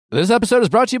This episode is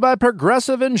brought to you by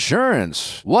Progressive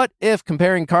Insurance. What if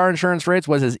comparing car insurance rates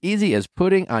was as easy as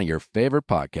putting on your favorite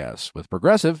podcast? With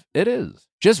Progressive, it is.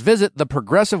 Just visit the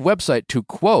Progressive website to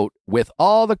quote with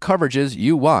all the coverages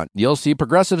you want. You'll see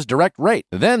Progressive's direct rate.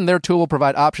 Then their tool will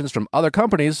provide options from other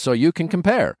companies so you can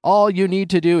compare. All you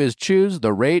need to do is choose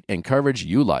the rate and coverage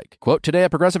you like. Quote today at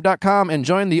Progressive.com and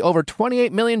join the over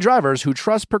 28 million drivers who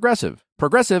trust Progressive.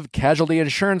 Progressive Casualty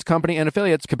Insurance Company and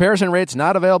Affiliates. Comparison rates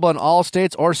not available in all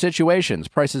states or situations.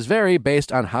 Prices vary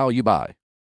based on how you buy.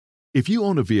 If you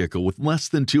own a vehicle with less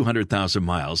than 200,000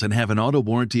 miles and have an auto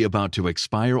warranty about to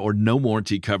expire or no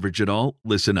warranty coverage at all,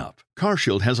 listen up.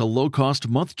 CarShield has a low-cost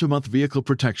month-to-month vehicle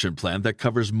protection plan that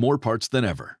covers more parts than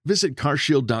ever. Visit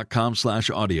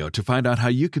carshield.com/audio to find out how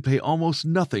you could pay almost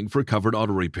nothing for covered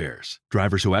auto repairs.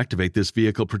 Drivers who activate this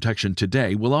vehicle protection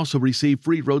today will also receive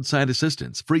free roadside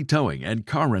assistance, free towing, and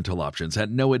car rental options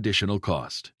at no additional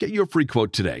cost. Get your free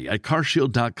quote today at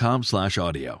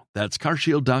carshield.com/audio. That's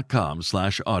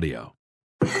carshield.com/audio.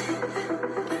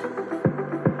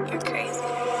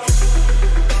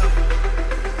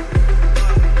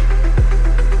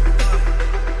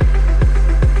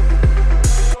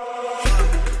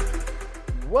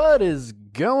 What is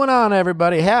going on,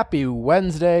 everybody? Happy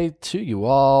Wednesday to you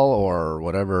all, or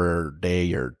whatever day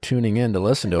you're tuning in to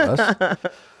listen to us.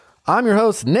 I'm your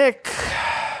host, Nick,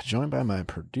 joined by my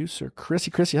producer,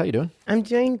 Chrissy. Chrissy, how you doing? I'm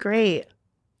doing great.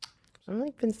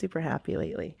 I've been super happy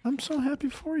lately. I'm so happy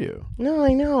for you. No,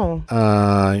 I know.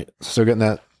 Still getting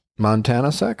that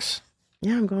Montana sex?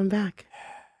 Yeah, I'm going back.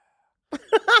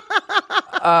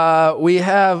 We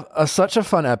have such a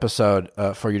fun episode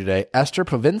for you today. Esther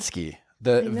Povitsky,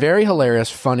 the very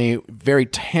hilarious, funny, very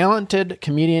talented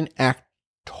comedian,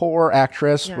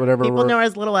 actress, whatever people know her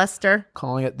as Little Esther,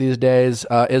 calling it these days,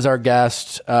 is our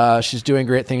guest. She's doing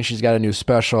great things. She's got a new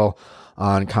special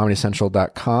on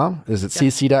ComedyCentral.com. Is it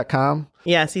CC.com?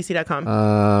 Yeah,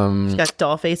 CC.com. She's got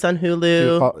Dollface on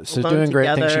Hulu. She's doing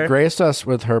great things. She graced us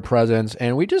with her presence,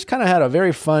 and we just kind of had a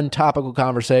very fun, topical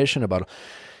conversation about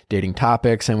dating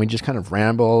topics, and we just kind of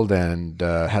rambled and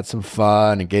had some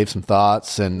fun and gave some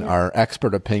thoughts and our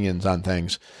expert opinions on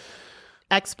things.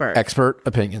 Expert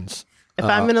opinions. If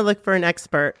I'm going to look for an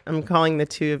expert, I'm calling the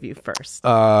two of you first.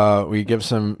 We give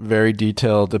some very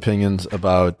detailed opinions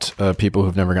about people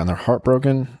who've never gotten their heart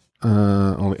broken.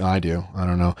 Only I do. I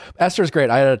don't know. Esther's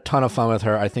great. I had a ton of fun with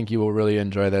her. I think you will really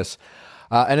enjoy this.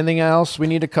 Anything else we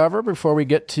need to cover before we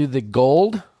get to the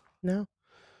gold? No.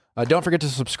 Don't forget to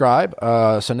subscribe.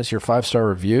 Send us your 5-star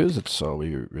reviews. It's all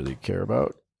we really care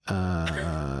about.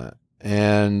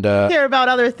 And care about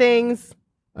other things.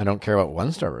 I don't care about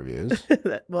 1-star reviews.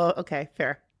 Well, okay,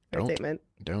 fair statement.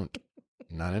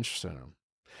 Not interested in them.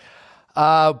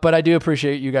 But I do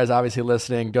appreciate you guys obviously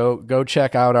listening. Go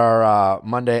check out our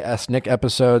Monday Ask Nick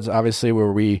episodes, obviously,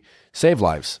 where we save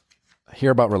lives,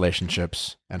 hear about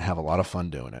relationships, and have a lot of fun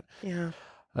doing it. Yeah.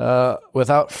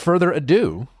 Without further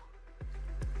ado,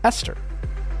 Esther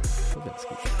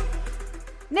Povitsky.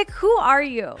 Nick, who are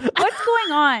you? What's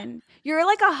going on? You're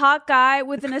like a hot guy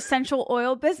with an essential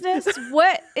oil business.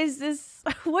 What is this?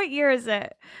 What year is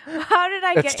it? How did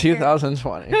I get It's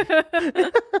 2020.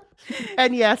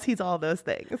 And yes, he's all those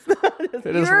things.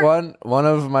 It is one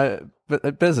of my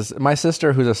business. My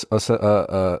sister, who's a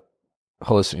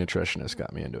holistic nutritionist,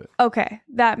 got me into it. Okay,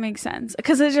 that makes sense.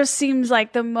 Because it just seems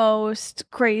like the most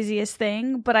craziest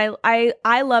thing. But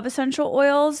I love essential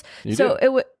oils. You do?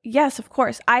 It would, yes, of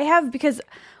course. I have, because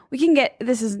we can get,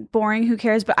 this is boring, who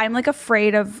cares, but I'm like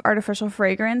afraid of artificial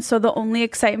fragrance. So the only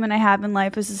excitement I have in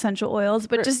life is essential oils.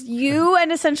 But just you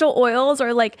and essential oils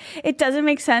are like, it doesn't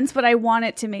make sense, but I want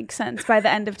it to make sense by the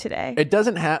end of today. It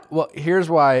doesn't have, well, here's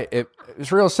why.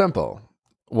 It's real simple.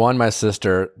 One, my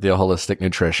sister, the holistic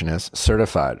nutritionist,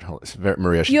 certified.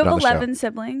 Maria, she's you been have on the 11 show.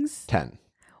 siblings? 10.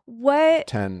 What?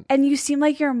 10. And you seem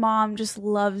like your mom just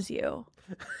loves you.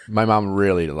 My mom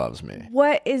really loves me.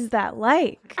 What is that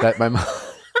like? That my mom...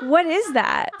 What is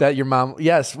that? That your mom...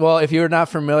 Yes. Well, if you're not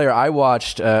familiar, I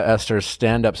watched Esther's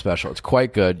stand-up special. It's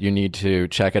quite good. You need to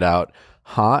check it out.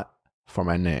 Hot for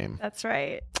my name. That's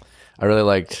right. I really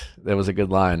liked... That was a good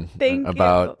line. Thank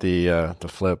about the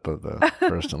flip of the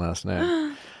first and last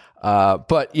name.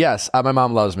 But yes, my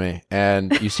mom loves me.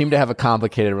 And you seem to have a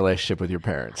complicated relationship with your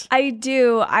parents. I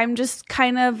do. I'm just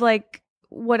kind of like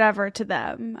whatever to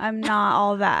them. I'm not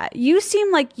all that. You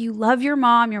seem like you love your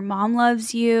mom. Your mom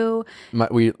loves you.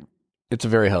 It's a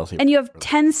very healthy. And you have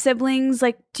 10 siblings.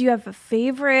 Like, do you have a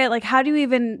favorite? Like, how do you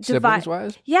even divide?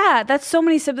 Siblings-wise? Yeah, that's so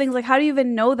many siblings. Like, how do you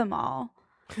even know them all?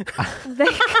 It's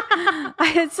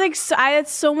like I had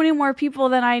so many more people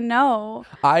than I know.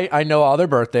 I know all their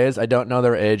birthdays. I don't know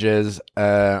their ages.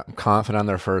 I'm confident on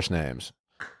their first names.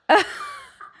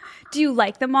 Do you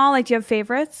like them all? Like, do you have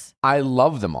favorites? I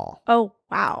love them all. Oh,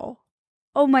 wow.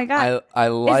 Oh my God. I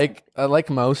like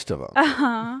most of them.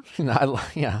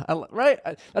 Right.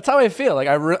 That's how I feel. Like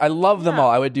I love them all.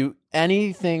 I would do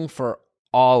anything for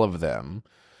all of them.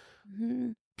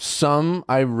 Mm-hmm. Some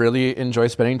I really enjoy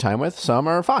spending time with. Some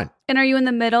are fine. And are you in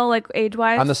the middle, like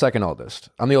age-wise? I'm the second oldest.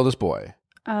 I'm the oldest boy.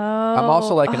 Oh. I'm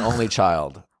also like an only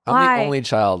child. I'm the only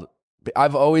child.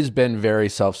 I've always been very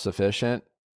self-sufficient.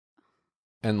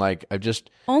 And like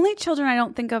only children I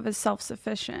don't think of as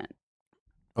self-sufficient.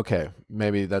 Okay,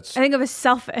 maybe that's... I think of as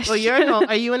selfish. Well,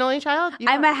 are you an only child?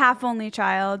 I'm a half only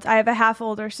child. I have a half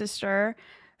older sister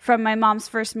from my mom's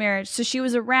first marriage. So she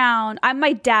was around. I'm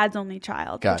my dad's only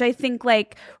child, which I think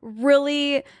like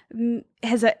really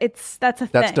that's a thing.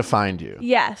 That's defined you.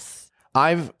 Yes.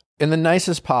 In the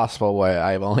nicest possible way,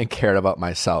 I've only cared about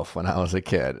myself when I was a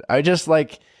kid. I just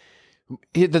like...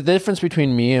 The difference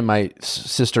between me and my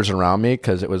sisters around me,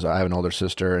 because I have an older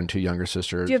sister and 2 younger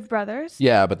sisters. Do you have brothers?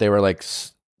 Yeah, but they were like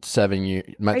 7 years.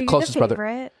 My closest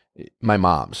brother, my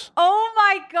mom's. Oh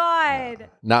my God!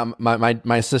 Not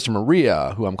my sister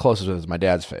Maria, who I'm closest with, is my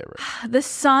dad's favorite. The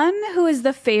son who is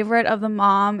the favorite of the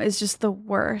mom is just the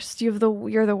worst. You're the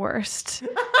worst.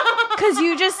 Because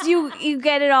you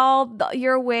get it all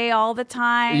your way all the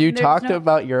time. You talked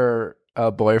about your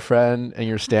boyfriend and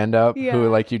your stand-up who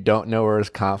like you don't know where his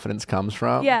confidence comes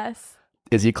from. Yes.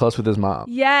 Is he close with his mom?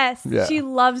 Yes. Yeah. She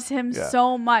loves him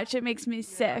so much. It makes me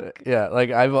sick. Yeah. Like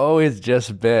I've always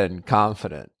just been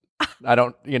confident. I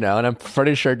don't, and I'm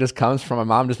pretty sure it just comes from my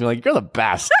mom just being like, you're the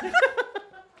best. How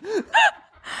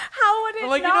would it I'm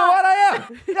like, not? you know what? I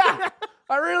am. Yeah.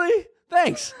 I really,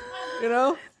 thanks.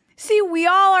 See, we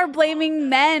all are blaming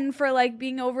men for like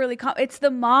being overly it's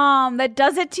the mom that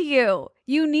does it to you.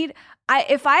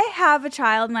 If I have a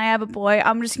child and I have a boy,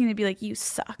 I'm just going to be like, you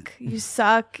suck. You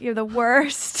suck. You're the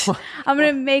worst. I'm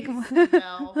going to make...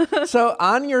 So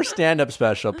on your stand-up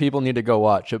special, people need to go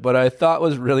watch it, but I thought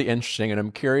was really interesting, and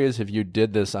I'm curious if you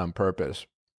did this on purpose.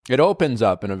 It opens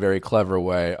up in a very clever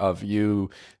way of you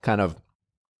kind of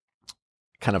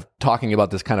talking about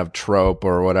this kind of trope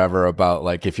or whatever about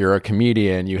like, if you're a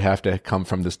comedian, you have to come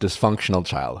from this dysfunctional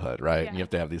childhood, right? Yeah. And you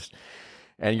have to have these...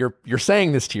 And you're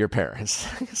saying this to your parents.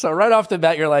 So right off the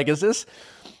bat, you're like, does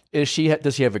she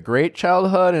have a great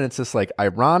childhood? And it's just like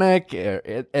ironic.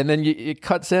 And then it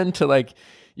cuts into like,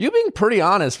 you being pretty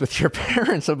honest with your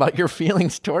parents about your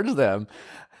feelings towards them.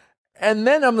 And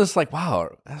then I'm just like,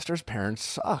 wow, Esther's parents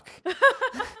suck.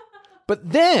 But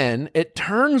then it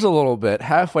turns a little bit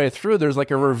halfway through. There's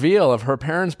like a reveal of her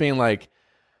parents being like,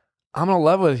 I'm going to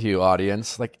love with you,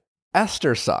 audience. Like,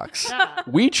 Esther sucks. Yeah.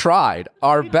 We tried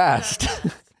our best.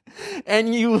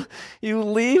 And you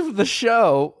leave the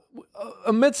show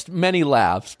amidst many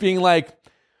laughs being like,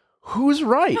 who's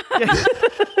right?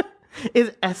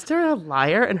 Is Esther a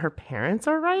liar and her parents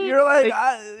are right? You're like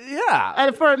yeah.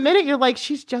 And for a minute, you're like,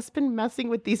 she's just been messing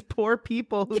with these poor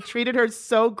people who treated her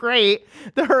so great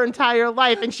her entire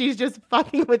life, and she's just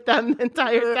fucking with them the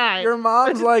entire time. Your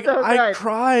mom's like, so I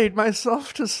cried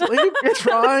myself to sleep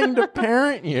trying to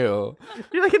parent you.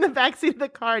 You're like in the backseat of the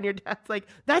car, and your dad's like,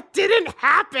 that didn't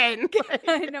happen.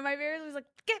 I know, my parents was like,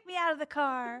 get me out of the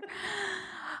car.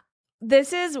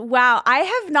 This is, wow, I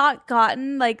have not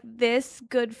gotten like this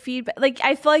good feedback. Like,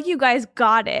 I feel like you guys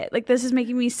got it. Like, this is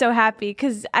making me so happy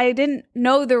because I didn't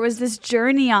know there was this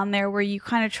journey on there where you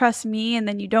kind of trust me and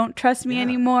then you don't trust me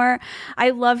anymore. I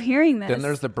love hearing this. Then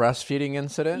there's the breastfeeding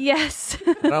incident. Yes.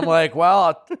 And I'm like,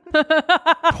 well,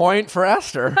 point for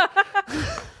Esther.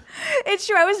 It's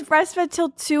true. I was breastfed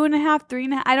till 2.5,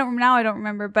 3.5. I don't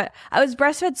remember, but I was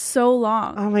breastfed so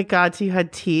long. Oh my God. So you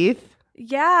had teeth?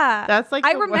 Yeah. That's like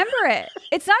I remember it.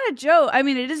 It's not a joke. I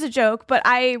mean, it is a joke, but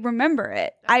I remember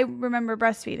it. I remember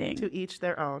breastfeeding. To each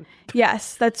their own.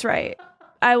 Yes, that's right.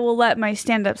 I will let my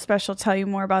stand-up special tell you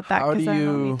more about that because I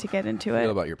don't need to get into it.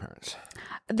 Feel about your parents?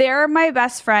 They're my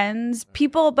best friends.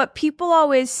 People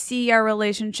always see our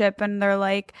relationship and they're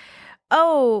like,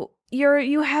 "Oh,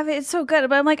 you have it. It's so good."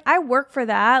 But I'm like, I work for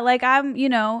that. Like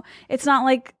it's not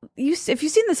like if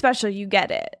you've seen the special, you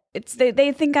get it. It's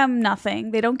they think I'm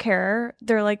nothing. They don't care.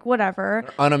 They're like, whatever.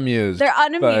 They're unamused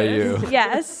by you.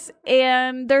 Yes.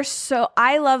 And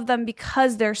I love them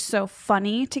because they're so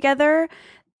funny together.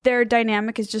 Their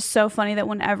dynamic is just so funny that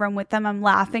whenever I'm with them, I'm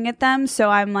laughing at them. So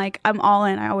I'm like, I'm all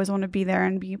in. I always want to be there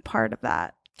and be part of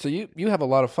that. So you have a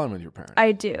lot of fun with your parents.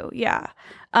 I do. Yeah.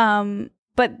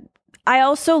 But I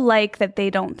also like that they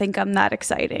don't think I'm that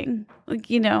exciting. Like,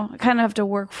 I kind of have to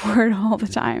work for it all the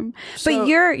time. So, but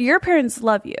your parents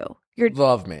love you.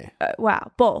 Love me.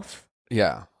 Wow. Both.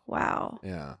 Yeah. Wow.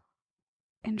 Yeah.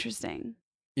 Interesting.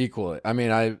 Equally. I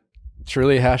mean,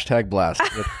 Truly hashtag blessed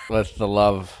with the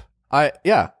love. But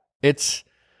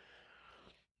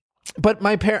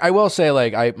I will say,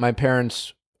 like, my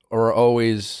parents were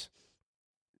always,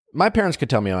 my parents could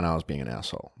tell me when I was being an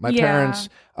asshole. My parents,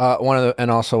 one of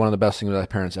the best things my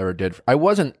parents ever did, I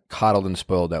wasn't coddled and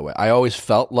spoiled that way. I always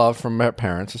felt love from my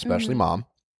parents, especially mom.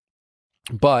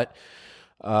 But,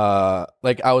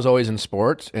 like, I was always in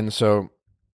sports. And so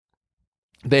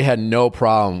they had no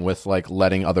problem with, like,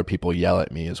 letting other people yell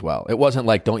at me as well. It wasn't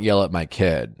like, don't yell at my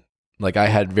kid. Like, I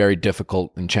had very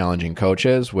difficult and challenging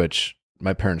coaches, which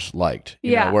my parents liked,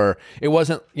 you know, where it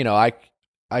wasn't, you know,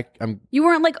 you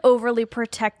weren't like overly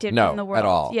protected no, in the world at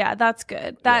all. Yeah, that's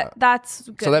good. That's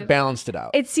good. So that balanced it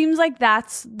out. It seems like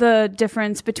that's the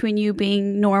difference between you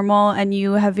being normal and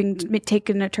you having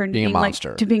taken a turn being a monster,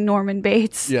 like, to being Norman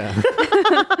Bates. Yeah.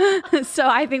 So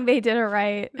I think they did it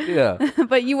right. Yeah.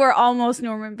 But you were almost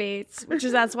Norman Bates,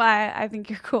 that's why I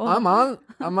think you're cool. I'm on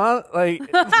like,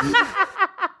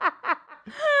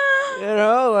 you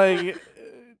know, like,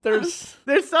 there's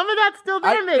some of that still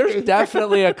there, maybe. There's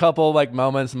definitely a couple, like,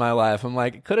 moments in my life I'm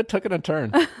like, it could have taken a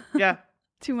turn. Yeah.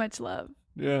 Too much love.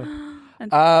 Yeah.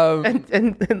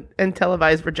 And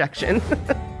televised rejection.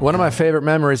 One of my favorite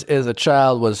memories as a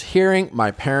child was hearing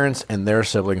my parents and their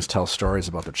siblings tell stories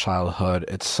about their childhood.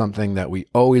 It's something that we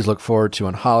always look forward to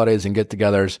on holidays and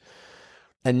get-togethers.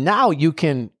 And now you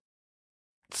can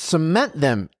cement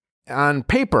them on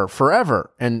paper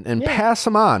forever and pass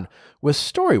them on with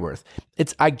Storyworth.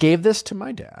 I gave this to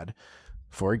my dad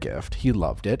for a gift. He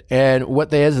loved it. And what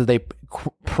they is they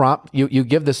prompt you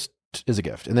give this as a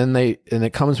gift, and then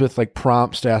it comes with, like,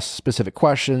 prompts to ask specific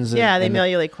questions. They mail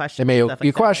you, like, questions. They mail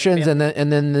you questions, and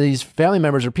then these family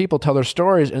members or people tell their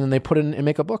stories, and then they put in and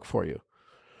make a book for you.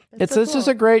 It's just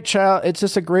a great It's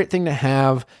just a great thing to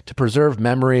have to preserve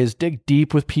memories, dig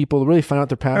deep with people, really find out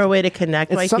their past. Or a way to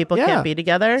connect why people can't be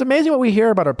together. It's amazing what we hear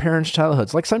about our parents'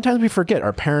 childhoods. Like, sometimes we forget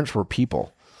our parents were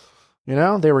people. You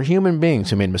know, they were human beings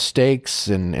who made mistakes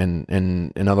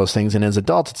and all those things. And as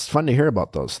adults, it's fun to hear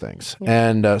about those things. Yeah.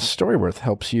 And Storyworth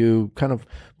helps you kind of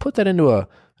put that into a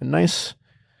nice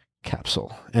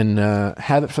capsule and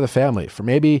have it for the family. For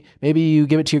maybe you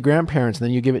give it to your grandparents and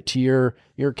then you give it to your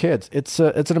kids. It's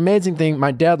an amazing thing.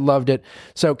 My dad loved it.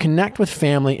 So connect with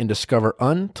family and discover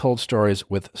untold stories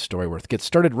with Storyworth. Get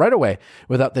started right away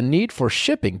without the need for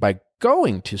shipping by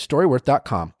going to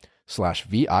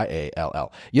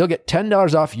storyworth.com/VIALL. You'll get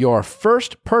 $10 off your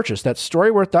first purchase. That's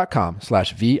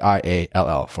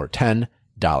storyworth.com/VIALL for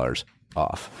 $10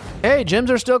 off. Hey, gyms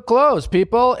are still closed,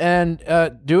 people, and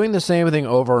doing the same thing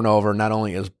over and over not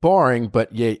only is boring,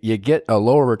 but you get a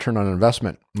lower return on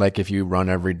investment. Like if you run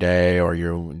every day or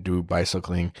you do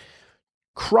bicycling.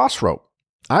 Cross rope.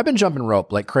 I've been jumping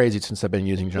rope like crazy since I've been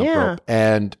using jump rope,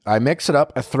 and I mix it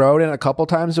up. I throw it in a couple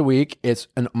times a week. It's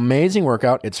an amazing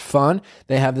workout. It's fun.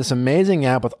 They have this amazing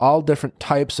app with all different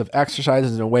types of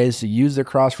exercises and ways to use their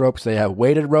cross ropes. They have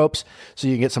weighted ropes, so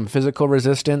you get some physical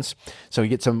resistance, so you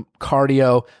get some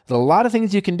cardio. There's a lot of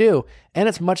things you can do, and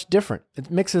it's much different.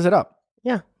 It mixes it up.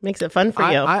 Yeah, makes it fun for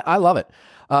you. I love it.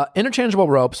 Interchangeable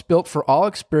ropes built for all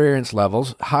experience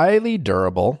levels, highly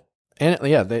durable. And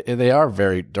they are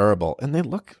very durable and they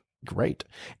look great.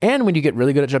 And when you get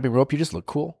really good at jumping rope, you just look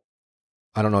cool.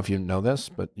 I don't know if you know this,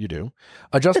 but you do.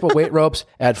 Adjustable weight ropes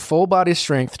add full body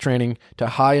strength training to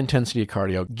high intensity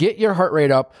cardio. Get your heart rate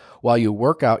up while you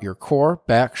work out your core,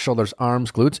 back, shoulders,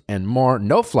 arms, glutes, and more.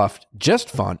 No fluff, just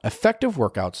fun, effective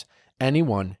workouts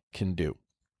anyone can do.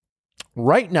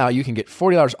 Right now, you can get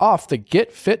 $40 off the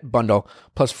Get Fit bundle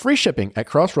plus free shipping at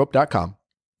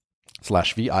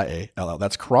crossrope.com/VIALL.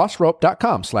 That's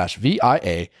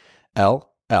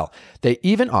crossrope.com/VIALL. They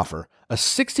even offer a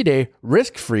 60-day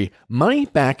risk-free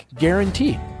money-back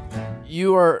guarantee.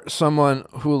 You are someone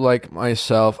who, like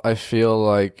myself, I feel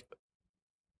like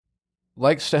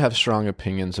likes to have strong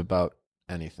opinions about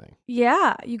anything.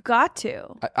 Yeah, you got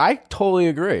to. I totally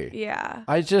agree. Yeah.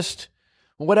 I just,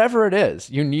 whatever it is,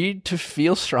 you need to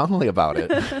feel strongly about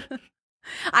it.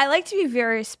 I like to be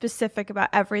very specific about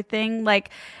everything. Like,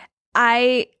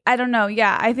 I don't know.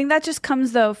 Yeah, I think that just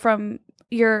comes though from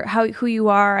who you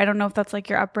are. I don't know if that's like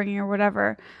your upbringing or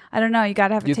whatever. I don't know. You got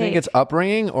to have a take. Do you think it's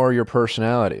upbringing or your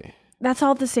personality? That's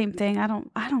all the same thing. I don't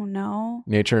know.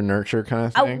 Nature and nurture kind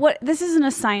of thing. This isn't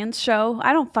a science show.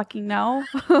 I don't fucking know.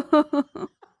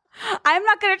 I'm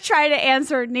not going to try to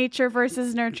answer nature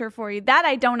versus nurture for you. That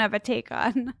I don't have a take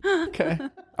on. Okay.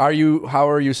 How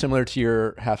are you similar to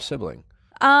your half sibling?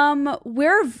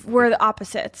 We're the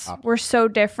opposites. We're so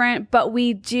different, but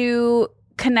we do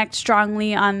connect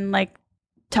strongly on like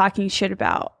talking shit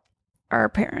about our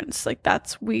parents. Like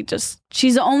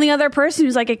she's the only other person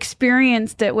who's like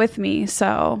experienced it with me.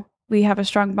 So we have a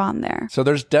strong bond there. So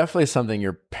there's definitely something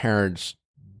your parents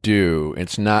do.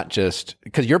 It's not just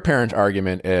because your parents'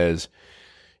 argument is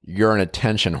you're an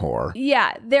attention whore.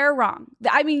 Yeah, they're wrong.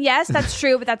 I mean, yes, that's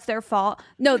true, but that's their fault.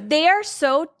 No, and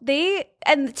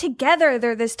together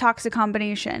they're this toxic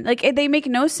combination. Like they make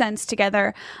no sense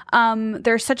together.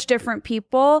 They're such different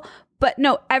people. But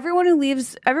no,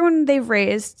 everyone they've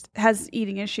raised has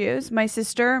eating issues. My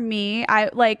sister, me,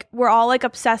 we're all like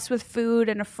obsessed with food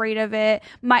and afraid of it.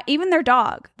 Even their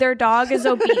dog is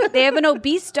obese. They have an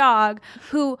obese dog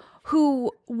who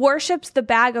worships the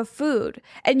bag of food,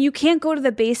 and you can't go to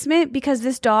the basement because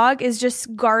this dog is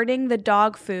just guarding the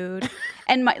dog food.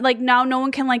 And now no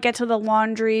one can like get to the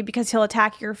laundry because he'll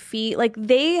attack your feet. Like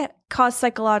they cause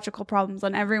psychological problems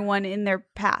on everyone in their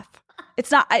path. It's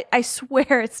not, I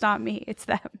swear it's not me. It's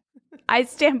them. I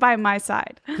stand by my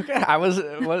side. Okay,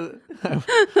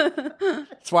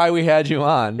 that's why we had you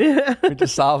on to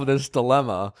solve this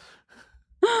dilemma.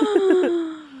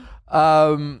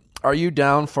 Are you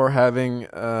down for having,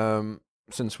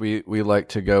 since we like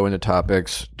to go into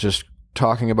topics, just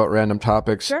talking about random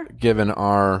topics, sure, given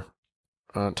our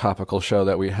topical show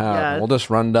that we have? Yeah. We'll just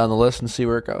run down the list and see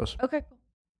where it goes. Okay.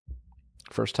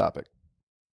 First topic.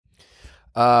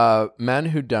 Men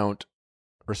who don't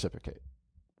reciprocate.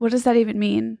 What does that even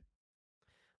mean?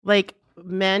 Like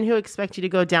men who expect you to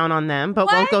go down on them, but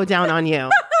won't go down on you.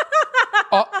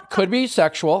 Could be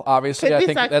sexual, obviously. I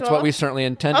think that's what we certainly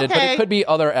intended, but it could be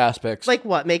other aspects. Like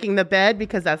what? Making the bed?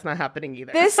 Because that's not happening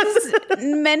either. This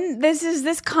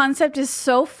concept is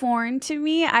so foreign to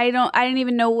me. I didn't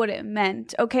even know what it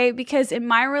meant. Okay. Because in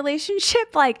my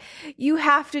relationship, like you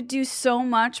have to do so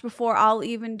much before I'll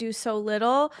even do so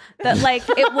little that like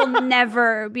it will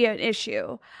never be an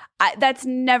issue. That's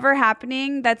never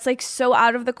happening. That's like so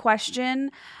out of the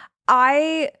question.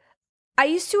 I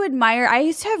used to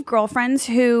have girlfriends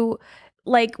who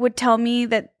like would tell me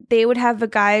that they would have a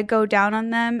guy go down on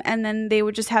them and then they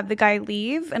would just have the guy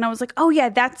leave. And I was like, oh yeah,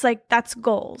 that's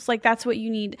goals. Like that's what you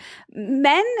need.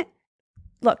 Men,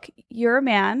 look, you're a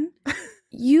man.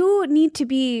 You need to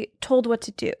be told what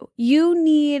to do.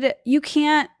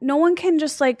 No one can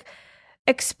just like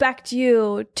expect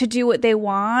you to do what they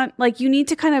want. Like you need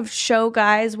to kind of show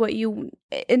guys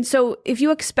and so if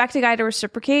you expect a guy to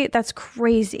reciprocate, that's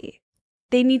crazy.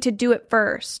 They need to do it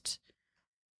first.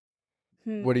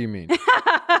 What do you mean?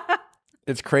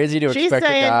 It's crazy to expect a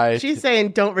guy. She's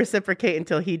saying don't reciprocate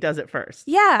until he does it first.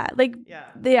 Yeah.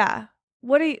 Yeah.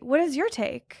 What is your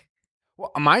take?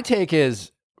 Well, my take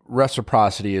is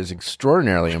reciprocity is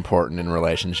extraordinarily important in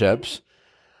relationships.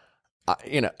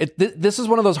 This is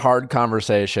one of those hard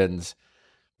conversations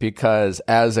because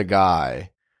as a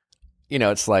guy,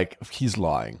 it's like he's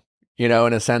lying, in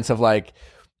a sense of like,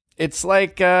 it's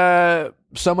like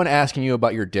someone asking you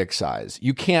about your dick size.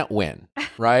 You can't win,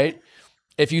 right?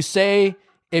 If you say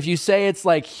it's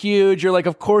like huge, you're like,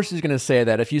 of course he's going to say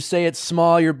that. If you say it's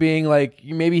small, you're being like,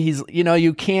 maybe he's,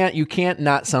 you can't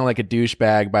not sound like a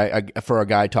douchebag for a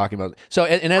guy talking about. So,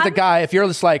 and as a guy, if you're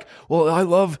just like,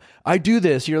 well, I do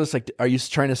this, you're just like, are you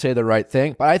trying to say the right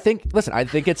thing? But I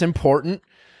think it's important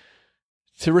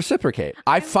to reciprocate.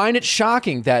 I find it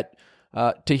shocking that,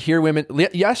 to hear women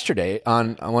yesterday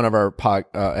on one of our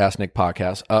Ask Nick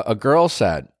podcasts, a girl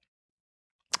said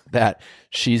that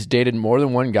she's dated more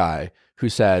than one guy who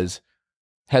has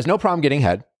no problem getting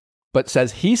head, but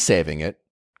says he's saving it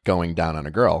going down on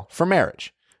a girl for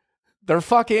marriage. They're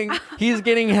fucking, he's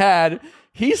getting head.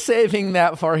 He's saving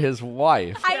that for his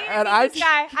wife. I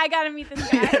gotta meet this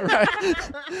guy. Yeah, right.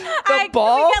 Can we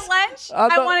get lunch?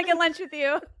 I want to get lunch with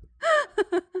you.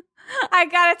 I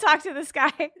gotta talk to this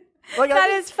guy. That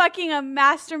is fucking a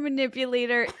master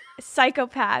manipulator,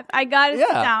 psychopath. I gotta sit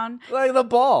down. Like the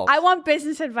balls. I want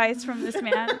business advice from this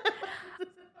man.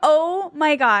 Oh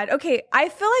my God. Okay, I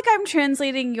feel like I'm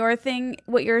translating your thing.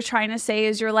 What you're trying to say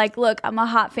is you're like, look, I'm a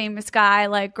hot famous guy.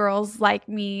 Like girls like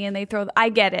me, and they throw. I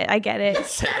get it.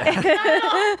 That's exactly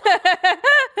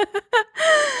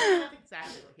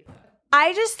what he said.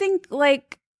 I just think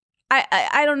like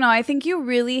I don't know. I think you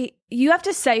have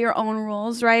to set your own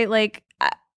rules, right? Like.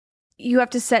 You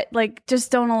have to set like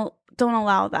just don't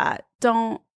allow that.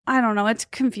 I don't know. It's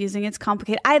confusing. It's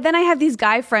complicated. Then I have these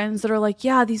guy friends that are like,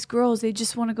 yeah, these girls, they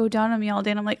just want to go down on me all day.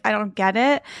 And I'm like, I don't get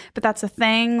it, but that's a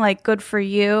thing. Like, good for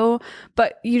you.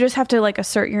 But you just have to like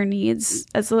assert your needs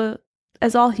as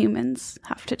all humans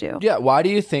have to do. Yeah. Why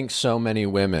do you think so many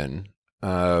women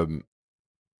don't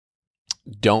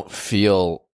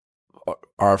feel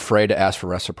are afraid to ask for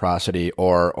reciprocity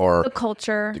or the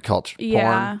culture?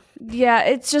 Yeah. Porn? Yeah,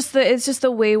 it's just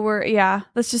the way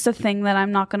that's just a thing that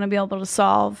I'm not going to be able to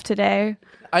solve today.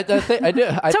 I think I do.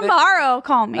 Tomorrow,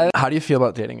 call me. How do you feel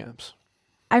about dating apps?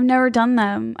 I've never done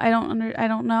them. I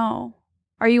don't know.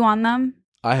 Are you on them?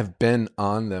 I have been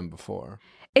on them before.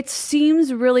 It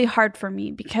seems really hard for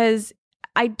me because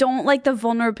I don't like the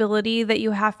vulnerability that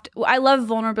you have to. I love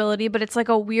vulnerability, but it's like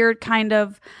a weird kind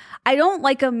of. I don't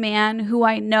like a man who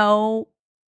I know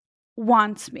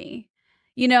wants me,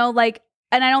 like,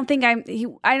 and I don't think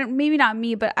maybe not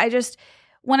me, but I just,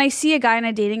 when I see a guy in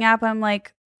a dating app, I'm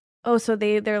like, oh, so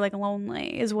they're like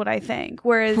lonely is what I think.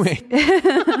 Whereas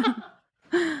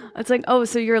it's like, oh,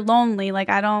 so you're lonely. Like,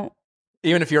 I don't.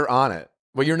 Even if you're on it.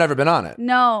 Well, you've never been on it.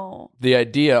 No. The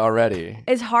idea already.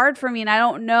 It's hard for me. And I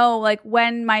don't know, like,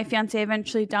 when my fiance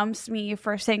eventually dumps me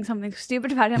for saying something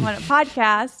stupid about him on a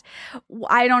podcast,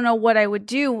 I don't know what I would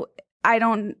do. I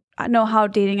don't know how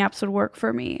dating apps would work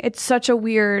for me. It's such a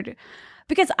weird,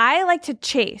 because I like to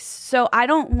chase. So I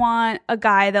don't want a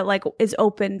guy that like is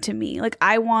open to me. Like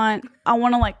I want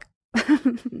to like.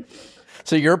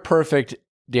 So your perfect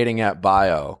dating app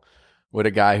bio with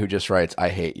a guy who just writes, I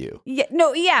hate you. Yeah,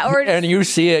 no, yeah. Or and you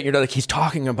see it, you're like, he's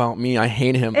talking about me. I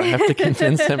hate him. I have to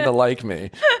convince him to like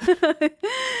me.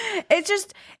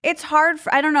 It's hard.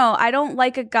 I don't know. I don't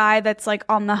like a guy that's like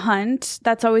on the hunt.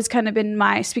 That's always kind of been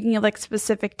speaking of like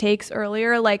specific takes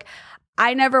earlier, like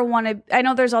I never want to, I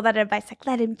know there's all that advice, like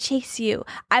let him chase you.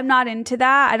 I'm not into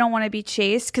that. I don't want to be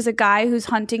chased because a guy who's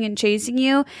hunting and chasing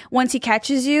you, once he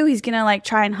catches you, he's going to like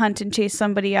try and hunt and chase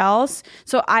somebody else.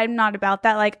 So I'm not about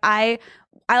that. Like I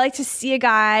like to see a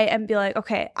guy and be like,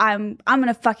 okay, I'm going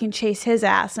to fucking chase his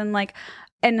ass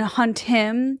and hunt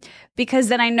him, because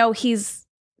then I know he's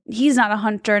not a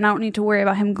hunter and I don't need to worry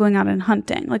about him going out and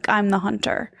hunting. Like I'm the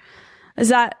hunter. Is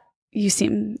that, you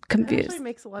seem confused. That actually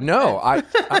makes a lot of No,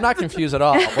 sense. I'm not confused at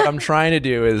all. What I'm trying to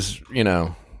do is,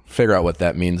 figure out what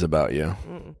that means about you.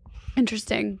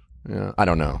 Interesting. Yeah, I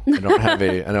don't know. I don't have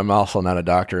and I'm also not a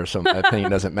doctor, so my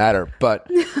opinion doesn't matter. But,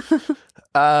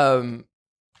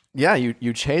 yeah,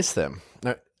 you chase them.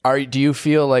 Do you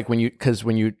feel like when you,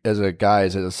 as a guy,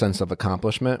 is it a sense of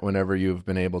accomplishment whenever you've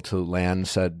been able to land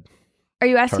said? Are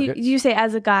you asking? target? Did you say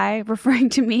as a guy, referring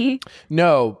to me?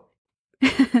 No.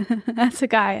 As a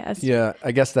guy. Yeah,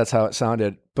 I guess that's how it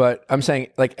sounded. But I'm saying,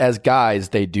 like, as guys,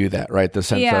 they do that, right? The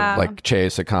sense of like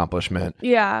chase, accomplishment.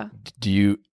 Yeah. Do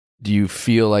you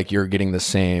feel like you're getting the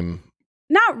same?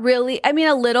 Not really. I mean,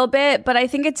 a little bit, but I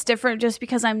think it's different just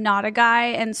because I'm not a guy,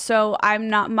 and so I'm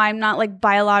not like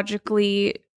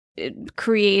biologically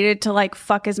created to like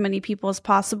fuck as many people as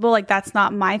possible. Like that's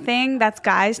not my thing. That's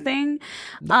guys' thing.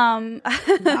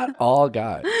 Not all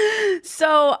guys.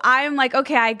 So I'm like,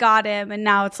 okay, I got him, and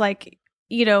now it's like,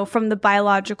 from the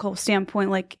biological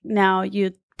standpoint, like now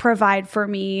you provide for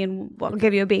me and I'll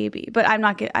give you a baby. But I'm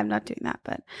not doing that.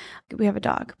 But we have a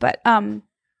dog. But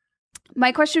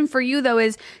my question for you though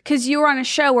is, because you were on a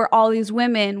show where all these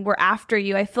women were after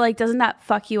you, I feel like, doesn't that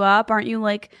fuck you up? Aren't you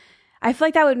like? I feel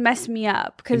like that would mess me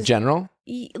up. In general?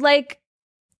 Like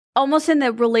almost in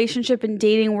the relationship and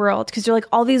dating world, because you're like,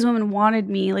 all these women wanted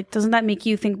me. Like, doesn't that make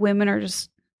you think women are just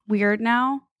weird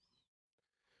now?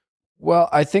 Well,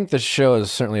 I think the show has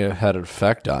certainly had an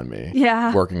effect on me.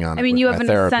 Yeah. Working on it. I mean, with you my have an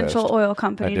therapist. essential oil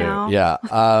company now. Yeah.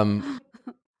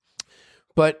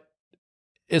 But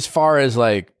as far as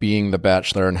like being the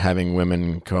Bachelor and having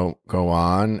women go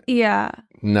on. Yeah.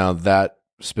 No, that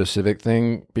specific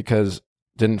thing, because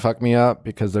didn't fuck me up,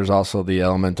 because there's also the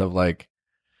element of like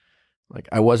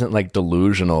I wasn't like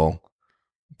delusional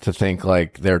to think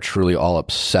like they're truly all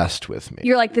obsessed with me.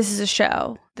 You're like, this is a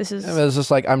show. This is. It was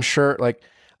just like, I'm sure, like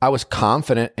I was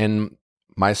confident in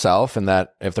myself and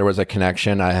that if there was a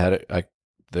connection,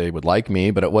 they would like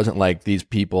me, but it wasn't like these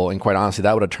people. And quite honestly,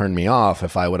 that would have turned me off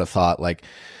if I would have thought like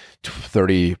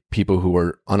 30 people who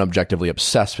were unobjectively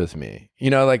obsessed with me.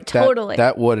 Like totally.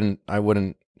 I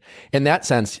wouldn't. In that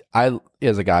sense, I,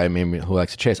 as a guy maybe who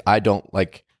likes to chase, I don't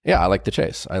like, I like to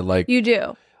chase. You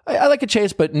do. I like to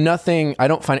chase, but I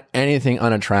don't find anything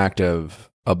unattractive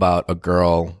about a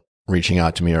girl reaching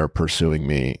out to me or pursuing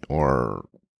me or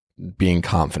being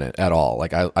confident at all.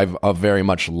 Like I very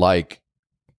much like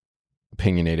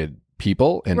opinionated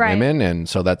people and women. And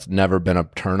so that's never been a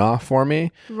turnoff for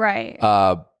me. Right.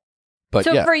 But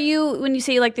so for you, when you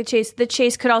say you like the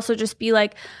chase could also just be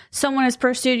like someone has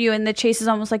pursued you and the chase is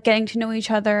almost like getting to know each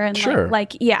other. And sure.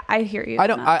 like, yeah, I hear you.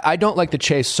 I don't like the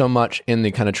chase so much in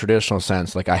the kind of traditional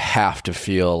sense. Like I have to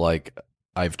feel like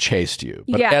I've chased you.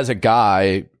 But as a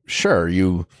guy, sure,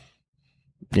 you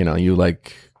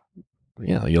like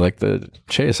the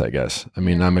chase, I guess. I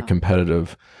mean, I'm a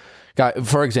competitive guy.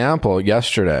 For example,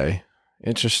 yesterday,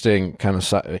 interesting kind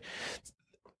of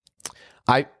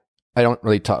I don't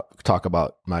really talk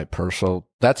about my personal.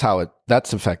 That's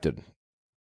affected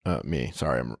me.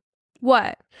 Sorry,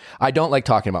 What? I don't like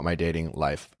talking about my dating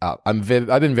life. I've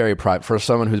been very private for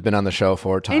someone who's been on the show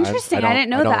 4 times. Interesting. I didn't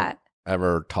know that.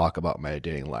 Ever talk about my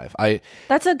dating life.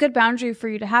 That's a good boundary for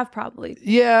you to have, probably.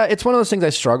 Yeah, it's one of those things I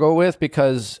struggle with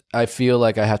because I feel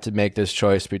like I have to make this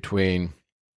choice between,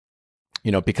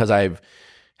 because I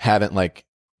haven't like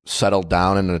settled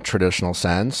down in a traditional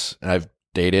sense, and I've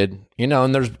dated,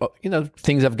 and there's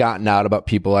things I've gotten out about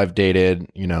people I've dated,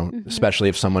 especially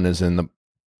if someone is in the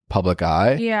public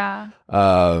eye. Yeah.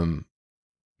 But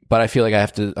I feel like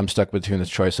I'm stuck between this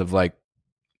choice of like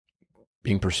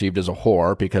being perceived as a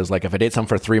whore, because like if I date someone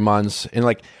for 3 months and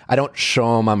like I don't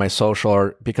show them on my social,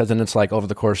 or because then it's like over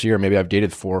the course of a year, maybe I've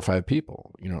dated 4 or 5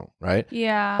 people, right?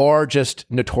 Yeah. Or just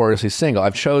notoriously single.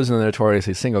 I've chosen the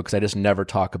notoriously single because I just never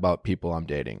talk about people I'm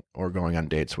dating or going on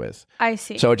dates with. I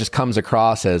see. So it just comes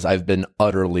across as I've been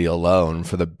utterly alone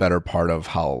for the better part of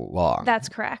how long? That's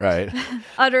correct. Right.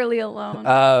 Utterly alone.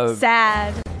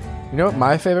 Sad. You know what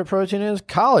my favorite protein is?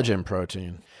 Collagen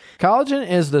protein. Collagen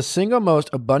is the single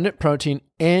most abundant protein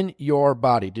in your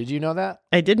body. Did you know that?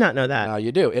 I did not know that. Now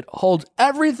you do. It holds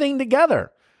everything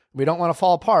together. We don't want to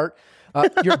fall apart.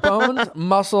 Your bones,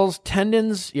 muscles,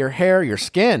 tendons, your hair, your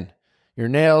skin, your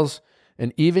nails,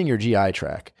 and even your GI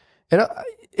tract.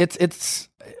 It's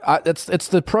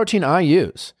the protein I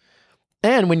use.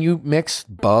 And when you mix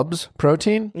Bub's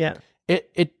protein,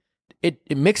 it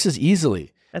mixes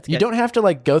easily. That's you good. don't have to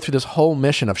like go through this whole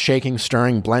mission of shaking,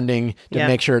 stirring, blending to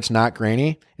make sure it's not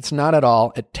grainy. It's not at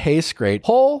all. It tastes great.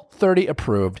 Whole30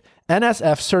 approved,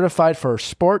 NSF certified for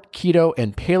sport, keto,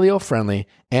 and paleo friendly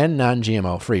and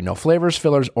non-GMO free. No flavors,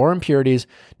 fillers, or impurities.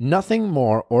 Nothing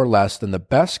more or less than the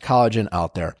best collagen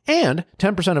out there. And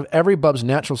 10% of every Bub's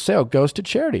natural sale goes to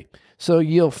charity. So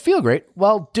you'll feel great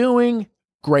while doing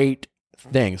great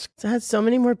things. So it has so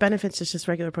many more benefits than just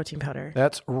regular protein powder.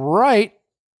 That's right.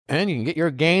 And you can get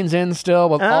your gains in still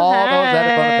with all those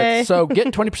added benefits. So get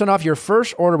 20% off your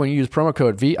first order when you use promo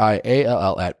code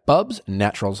VIALL at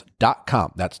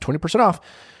bubsnaturals.com. That's 20% off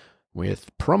with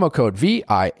promo code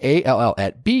VIALL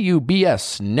at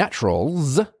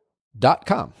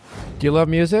bubsnaturals.com. Do you love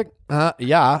music?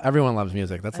 Yeah, everyone loves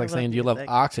music. That's like saying, do you love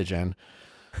oxygen?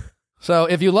 So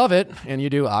if you love it, and you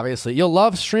do, obviously, you'll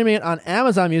love streaming it on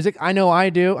Amazon Music. I know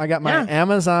I do. I got my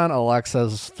Amazon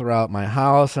Alexas throughout my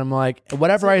house. I'm like,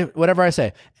 whatever I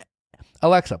say,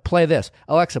 Alexa, play this.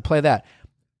 Alexa, play that.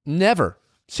 Never,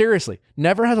 seriously,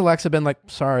 never has Alexa been like,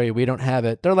 sorry, we don't have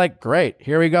it. They're like, great,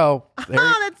 here we go.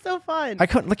 That's so fun. I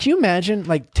couldn't. Like, can you imagine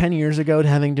like 10 years ago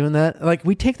having doing that? Like,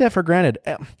 we take that for granted.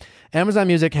 Amazon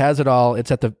Music has it all. It's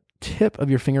at the tip of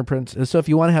your fingerprints. And so if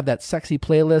you want to have that sexy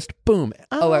playlist, boom,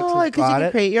 Alexa's got it. Because you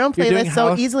can create your own playlist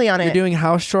so easily on it. You're doing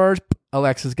house chores,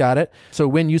 Alexa's got it. So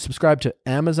when you subscribe to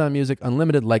Amazon Music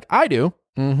Unlimited like I do,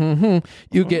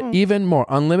 you get even more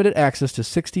unlimited access to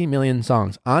 60 million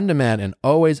songs on demand and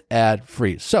always ad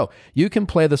free. So you can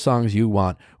play the songs you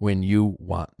want when you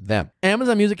want them.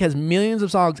 Amazon Music has millions of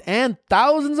songs and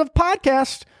thousands of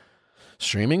podcasts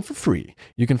streaming for free.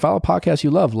 You can follow podcasts you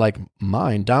love like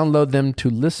mine, download them to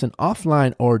listen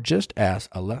offline, or just ask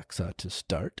Alexa to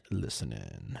start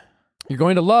listening. You're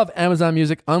going to love Amazon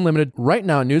Music Unlimited. Right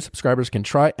now, new subscribers can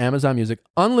try Amazon Music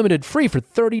Unlimited free for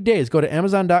 30 days. Go to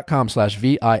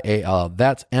amazon.com/VIALL.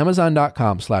 That's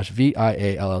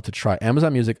amazon.com/VIALL to try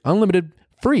Amazon Music Unlimited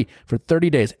free for 30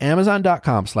 days.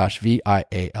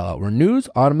 Amazon.com/VIALL. Renews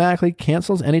automatically,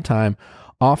 cancels anytime.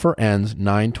 Offer ends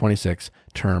 9/26.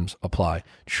 Terms apply.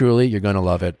 Truly, you're going to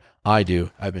love it. I do.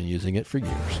 I've been using it for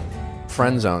years.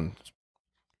 Friend zone.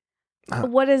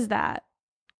 What is that?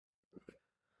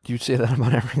 Do you say that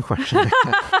about every question?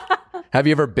 Have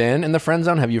you ever been in the friend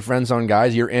zone? Have you friend zone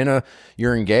guys? You're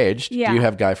engaged. Yeah. Do you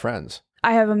have guy friends?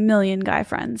 I have a million guy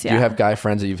friends. Yeah. Do you have guy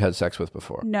friends that you've had sex with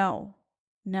before? No.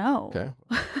 Okay.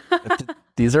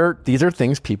 These are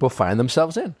things people find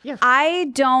themselves in. Yeah. I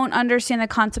don't understand the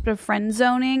concept of friend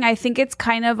zoning. I think it's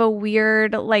kind of a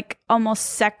weird, like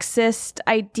almost sexist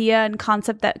idea and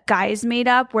concept that guys made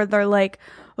up, where they're like,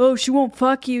 "Oh, she won't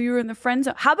fuck you. You're in the friend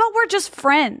zone." How about we're just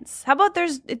friends? How about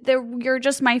you're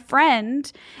just my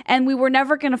friend, and we were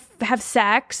never gonna have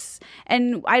sex,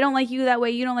 and I don't like you that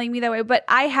way, you don't like me that way, but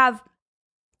I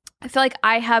feel like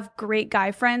I have great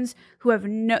guy friends who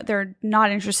they're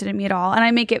not interested in me at all.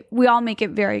 And we all make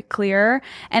it very clear.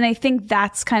 And I think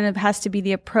that's kind of has to be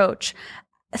the approach.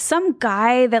 Some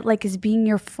guy that like is being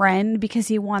your friend because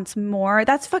he wants more,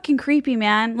 that's fucking creepy,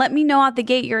 man. Let me know out the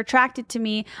gate you're attracted to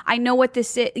me. I know what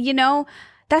this is,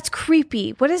 that's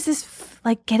creepy. What is this,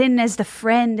 like, get in as the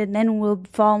friend and then we'll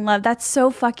fall in love? That's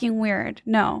so fucking weird.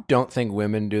 No. Don't think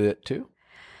women do that too?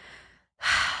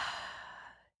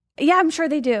 Yeah, I'm sure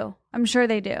they do.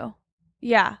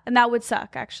 Yeah, and that would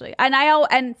suck actually. And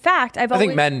in fact, I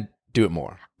think men do it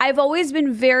more. I've always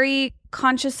been very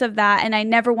conscious of that, and I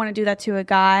never want to do that to a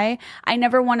guy. I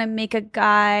never want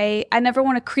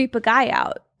to creep a guy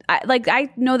out. I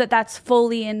know that that's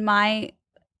fully in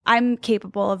I'm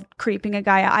capable of creeping a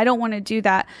guy out. I don't want to do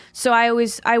that. So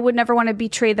I would never want to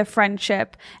betray the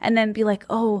friendship and then be like,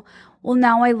 oh, well,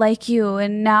 now I like you.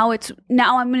 And now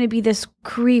I'm going to be this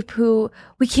creep who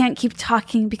we can't keep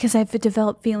talking because I've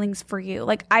developed feelings for you.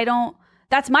 Like,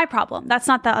 that's my problem. That's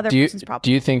not the other person's problem.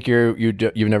 Do you think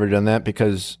you've never done that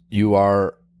because do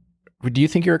you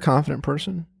think you're a confident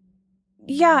person?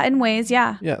 Yeah, in ways.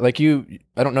 Yeah. Yeah. Like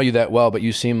I don't know you that well, but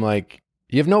you seem like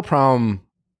you have no problem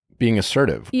being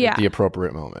assertive at the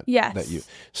appropriate moment. Yes.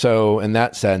 So in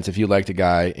that sense, if you liked a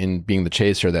guy in being the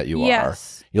chaser that you are,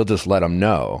 you'll just let him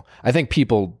know. I think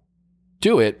people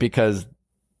do it because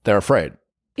they're afraid.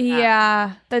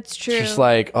 Yeah, that's true. It's just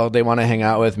like, oh, they want to hang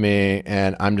out with me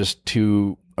and I'm just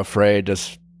too afraid to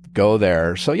go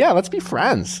there. So yeah, let's be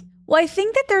friends. Well, I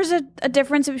think that there's a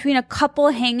difference between a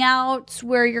couple hangouts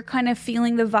where you're kind of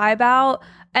feeling the vibe out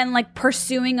and like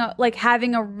pursuing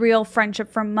having a real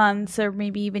friendship for months or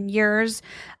maybe even years.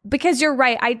 Because you're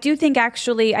right. I do think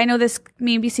actually, I know this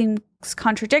maybe seems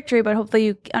contradictory, but hopefully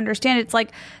you understand. It's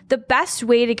like the best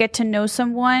way to get to know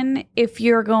someone if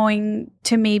you're going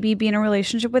to maybe be in a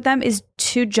relationship with them is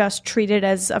to just treat it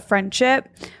as a friendship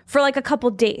for like a couple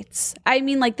dates. I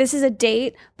mean, like this is a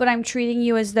date, but I'm treating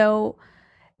you as though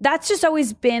that's just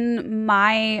always been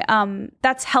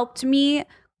that's helped me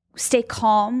stay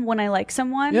calm when I like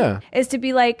someone. Is to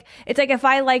be like, it's like if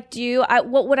I liked you, I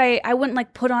wouldn't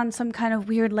like put on some kind of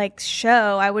weird like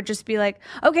show. I would just be like,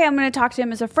 okay, I'm going to talk to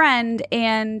him as a friend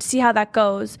and see how that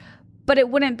goes. But it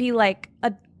wouldn't be like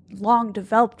a long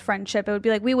developed friendship. It would be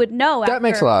like, we would know. That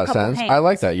makes a lot of sense. I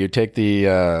like that. You take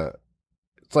the,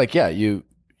 it's like, yeah, you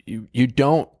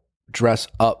don't dress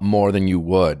up more than you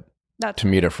would to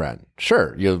meet a friend.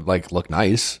 Sure. You like look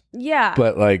nice. Yeah.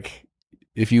 But like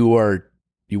if you wore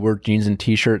jeans and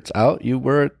t-shirts out,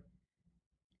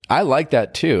 I like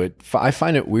that too. I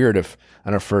find it weird if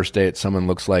on a first date someone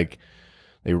looks like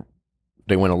they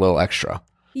went a little extra.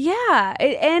 Yeah.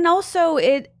 And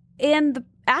the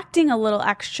acting a little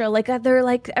extra, like they're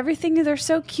like everything, they're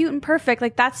so cute and perfect.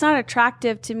 Like that's not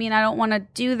attractive to me and I don't want to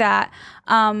do that.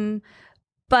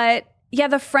 But yeah,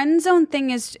 the friend zone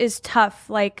thing is tough.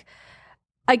 Like,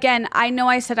 again, I know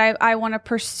I said I want to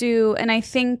pursue, and I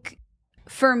think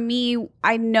for me,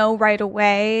 I know right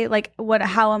away, like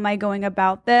how am I going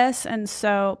about this? And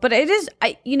so, but it is,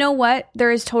 you know what?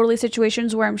 There is totally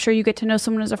situations where I'm sure you get to know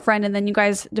someone as a friend and then you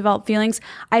guys develop feelings.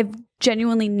 I've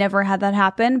genuinely never had that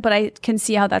happen, but I can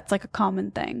see how that's like a common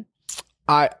thing.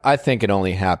 I think it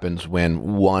only happens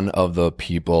when one of the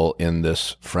people in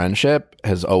this friendship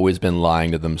has always been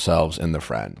lying to themselves and the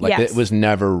friend. Like it was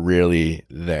never really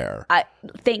there.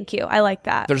 Thank you. I like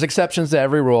that. There's exceptions to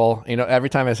every rule. You know, every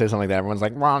time I say something like that, everyone's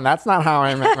like, well, that's not how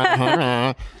I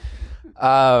meant.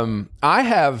 I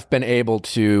have been able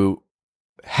to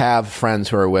have friends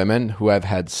who are women who I've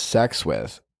had sex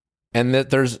with. And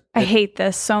that I hate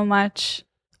this so much.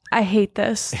 I hate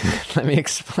this. Let me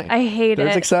explain. I hate it.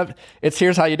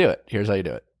 Here's how you do it. Here's how you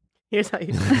do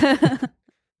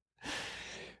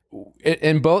it.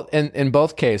 In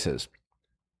both cases,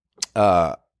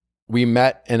 we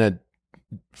met in a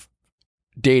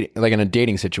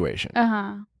dating situation.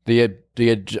 The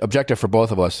objective for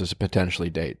both of us is to potentially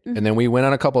date, and then we went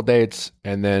on a couple dates,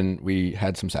 and then we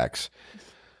had some sex.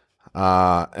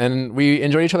 And we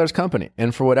enjoyed each other's company,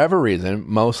 and for whatever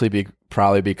reason,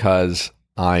 probably because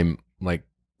I'm like,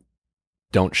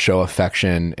 don't show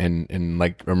affection and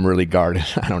like, I'm really guarded.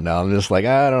 I don't know. I'm just like,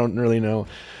 I don't really know.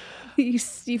 You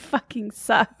fucking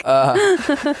suck.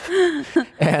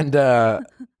 And then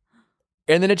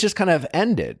it just kind of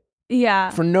ended.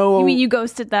 Yeah. For no. You mean you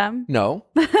ghosted them? No.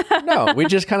 We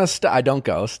just kind of I don't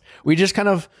ghost. We just kind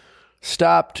of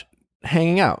stopped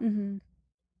hanging out. Mm-hmm.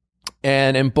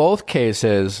 And in both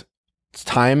cases,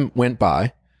 time went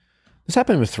by. This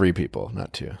happened with 3 people,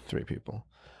 not 2, 3 people.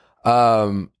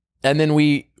 And then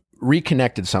we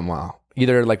reconnected somehow.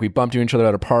 Either like we bumped into each other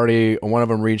at a party, or one of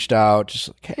them reached out, just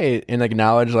like, hey, and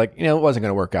acknowledged like, it wasn't going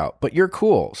to work out, but you're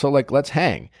cool. So like, let's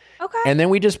hang. Okay. And then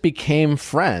we just became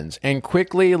friends, and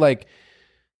quickly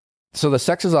so the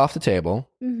sex is off the table.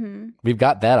 Mm-hmm. We've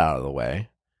got that out of the way.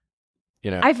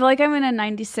 I feel like I'm in a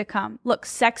 90s sitcom. Look,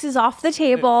 sex is off the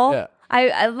table. Yeah.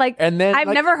 I like, and then I've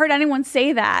never heard anyone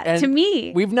say that to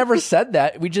me. We've never said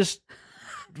that. We just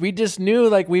knew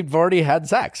like we've already had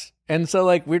sex. And so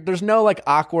like there's no like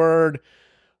awkward,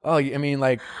 Oh, I mean,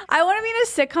 like, I want to be in a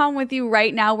sitcom with you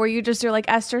right now where you just are like,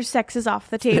 Esther, sex is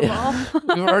off the table.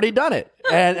 we've already done it.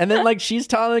 And then like she's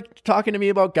talking to me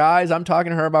about guys, I'm talking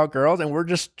to her about girls, and we're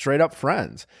just straight up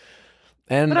friends.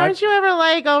 And But aren't you ever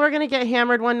like, oh, we're going to get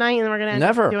hammered one night and then we're going to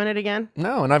end up doing it again?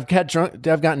 No, and I've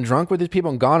gotten drunk with these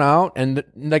people and gone out, and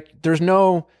like there's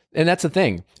no, and that's the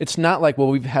thing. It's not like, well,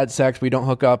 we've had sex, we don't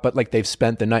hook up, but like they've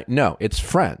spent the night. No, it's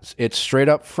friends. It's straight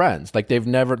up friends. Like they've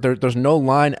never, there's no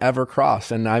line ever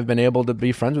crossed, and I've been able to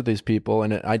be friends with these people,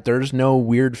 and there's no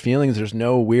weird feelings. There's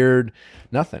no weird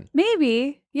nothing.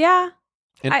 Maybe. Yeah.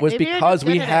 And it was because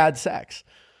we had sex.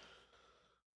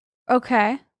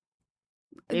 Okay.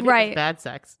 Maybe right. It was bad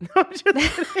sex. No, I'm just kidding.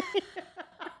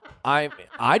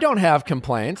 I don't have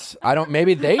complaints.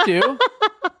 Maybe they do.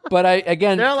 But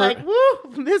they're like,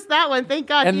 woo, missed that one. Thank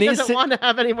God he doesn't want to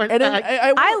have any more sex.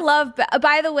 I love,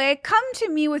 by the way, come to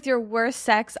me with your worst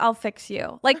sex. I'll fix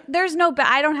you. Like, there's no,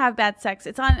 I don't have bad sex.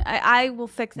 It's on, I will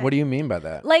fix it. What do you mean by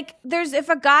that? Like, if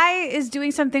a guy is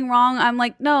doing something wrong, I'm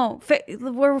like, no,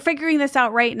 we're figuring this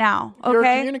out right now. Okay. You're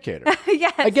a communicator.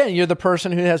 Yes. Again, you're the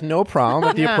person who has no problem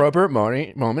at the appropriate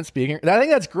moment speaking. I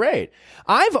think that's great.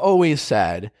 I've always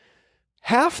said,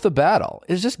 half the battle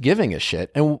is just giving a shit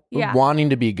and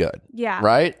wanting to be good. Yeah.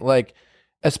 Right? Like,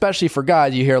 especially for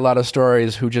guys, you hear a lot of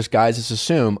stories who guys just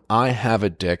assume I have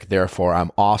a dick, therefore I'm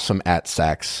awesome at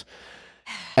sex.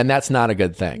 And that's not a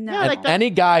good thing. No. And like any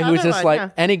guy who's just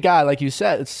any guy, like you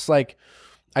said, it's like,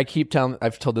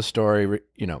 I've told this story,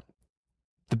 you know,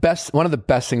 one of the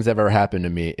best things that ever happened to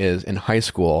me is in high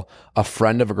school, a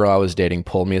friend of a girl I was dating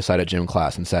pulled me aside at gym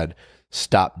class and said,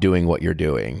 stop doing what you're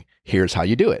doing. Here's how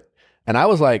you do it. And I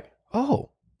was like, oh.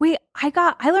 Wait,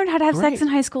 I learned how to have sex in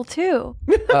high school too.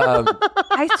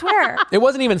 I swear. It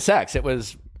wasn't even sex. I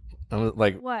was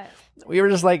like, what? We were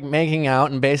just like making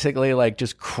out and basically like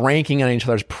just cranking on each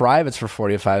other's privates for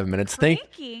 45 minutes.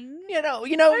 Cranking? You know,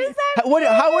 what does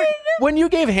that mean? When you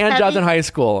gave hand jobs in high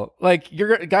school, like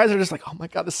your guys are just like, oh my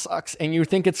God, this sucks. And you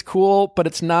think it's cool, but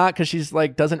it's not because she's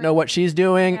like, doesn't know what she's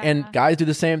doing. Yeah. And guys do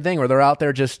the same thing where they're out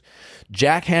there just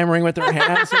jackhammering with their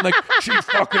hands and like, she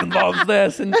fucking loves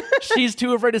this. And she's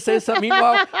too afraid to say something.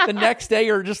 Meanwhile, the next day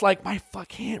you're just like, my fuck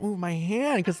can't move my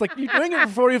hand. Because like you're doing it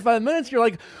for 45 minutes. You're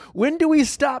like, when do we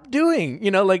stop doing?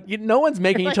 You know, like no one's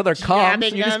making each other come. So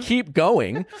you just keep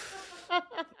going.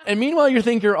 And meanwhile, you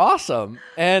think you're awesome.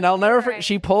 And I'll never forget,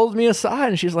 she pulled me aside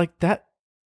and she's like,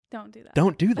 don't do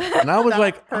that. And I was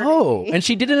like, oh. And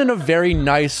she did it in a very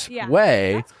nice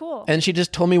way. That's cool. And she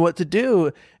just told me what to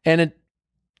do. And it,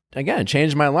 again,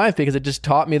 changed my life because it just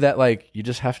taught me that like, you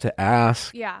just have to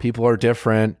ask. Yeah. People are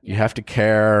different. You have to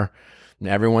care. And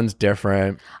everyone's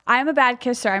different. I'm a bad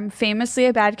kisser. I'm famously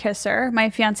a bad kisser. My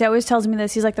fiance always tells me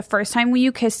this. He's like, the first time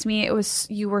you kissed me,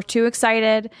 you were too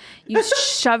excited. You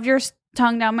shoved your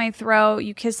tongue down my throat.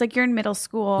 You kissed like you're in middle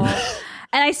school.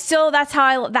 And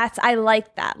I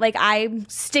like that. Like I'm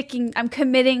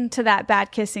committing to that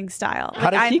bad kissing style. How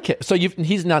does he kiss? So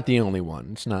he's not the only one.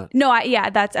 It's not. No,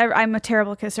 I'm a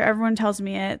terrible kisser. Everyone tells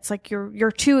me it. It's like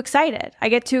you're too excited. I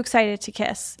get too excited to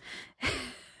kiss.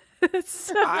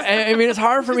 I mean, it's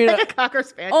hard for me like a cocker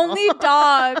spaniel.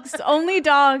 Only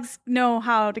dogs know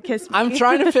how to kiss me. I'm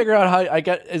trying to figure out how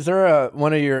is there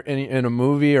one of your in a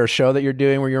movie or show that you're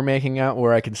doing where you're making out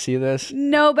where I can see this?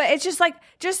 No, but it's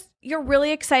just you're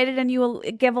really excited and you will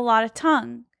give a lot of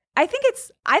tongue. I think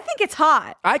it's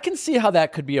hot. I can see how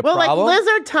that could be a problem. Well, like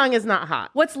lizard tongue is not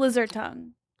hot. What's lizard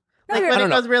tongue? Like when it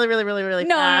goes really, really, really, really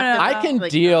fast.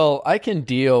 No. I can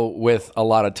deal with a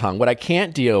lot of tongue. What I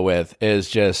can't deal with is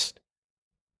just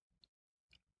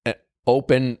the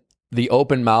open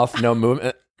mouth, no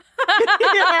movement.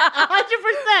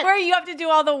 100%. Where you have to do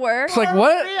all the work. It's like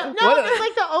what? No, it's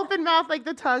like the open mouth, like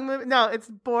the tongue movement. No, it's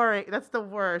boring. That's the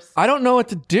worst. I don't know what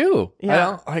to do. Yeah. I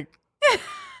don't like.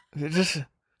 It just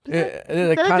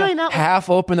kind of half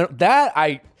open.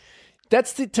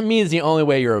 That's to me is the only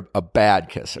way you're a bad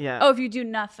kisser. Yeah. Oh, if you do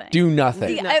nothing. Do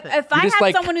nothing. If I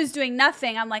have someone who's doing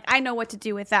nothing, I'm like, I know what to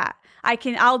do with that.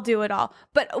 I'll do it all.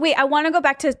 But wait, I want to go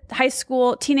back to high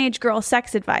school teenage girl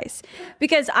sex advice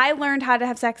because I learned how to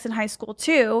have sex in high school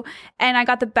too, and I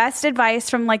got the best advice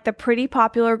from like the pretty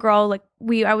popular girl. Like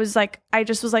I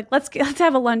just was like, let's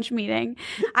have a lunch meeting.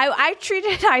 I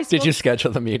treated high school. Did you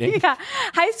schedule the meeting? Yeah,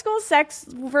 high school sex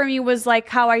for me was like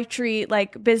how I treat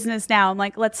like business now. I'm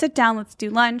like, let's sit down, let's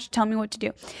do lunch. Tell me what to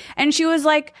do, and she was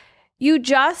like, you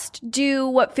just do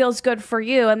what feels good for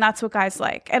you. And that's what guys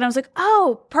like. And I was like,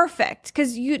 oh, perfect.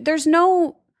 Because you don't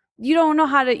know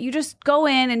how to, you just go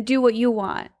in and do what you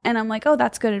want. And I'm like, oh,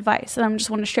 that's good advice. And I just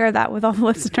want to share that with all the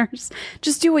listeners.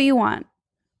 Just do what you want.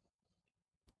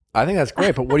 I think that's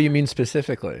great. But what do you mean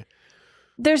specifically?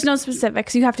 There's no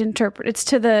specifics. You have to interpret. It's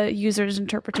to the user's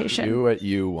interpretation. Do what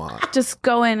you want. Just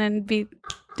go in and do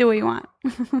what you want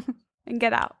and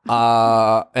get out.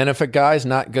 And if a guy's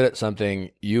not good at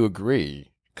something, you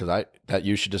agree that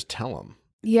you should just tell him.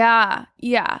 Yeah.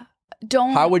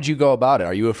 Don't. How would you go about it?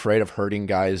 Are you afraid of hurting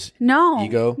guys'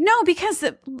 ego? No, because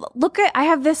I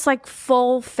have this like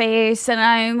full face and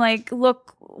I'm like,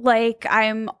 look like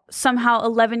I'm somehow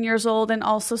 11 years old and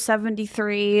also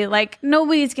 73. Like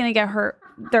nobody's going to get hurt,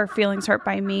 their feelings hurt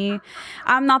by me.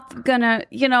 I'm not gonna,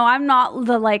 I'm not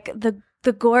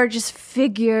the gorgeous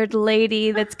figured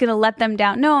lady that's going to let them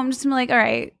down. No, I'm just gonna be like, all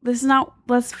right,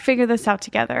 let's figure this out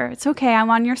together. It's okay.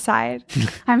 I'm on your side.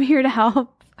 I'm here to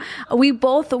help.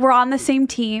 We're on the same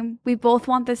team. We both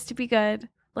want this to be good.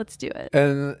 Let's do it.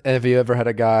 And have you ever had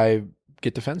a guy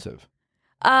get defensive?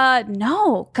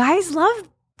 No. Guys want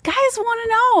to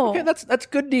know. Okay, that's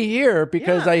good to hear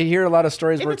because I hear a lot of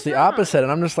stories where it's the opposite,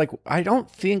 and I'm just like, I don't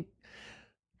think.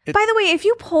 By the way, if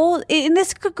you poll, and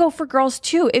this could go for girls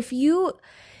too,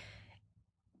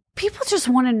 people just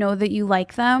want to know that you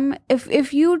like them.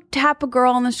 If you tap a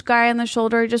girl on this guy on the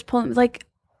shoulder, just pull them like,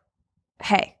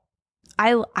 hey,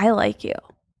 I like you.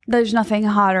 There's nothing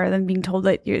hotter than being told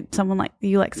that you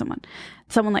like someone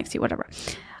likes you, whatever.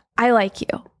 I like you.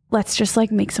 Let's just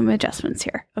like make some adjustments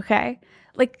here, okay?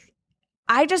 Like,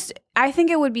 I think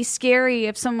it would be scary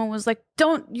if someone was like,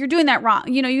 you're doing that wrong.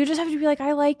 You just have to be like,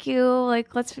 I like you.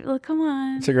 Like, come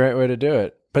on. It's a great way to do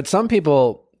it. But some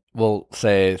people will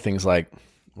say things like,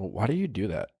 well, why do you do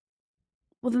that?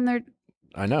 Well, then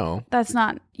I know. That's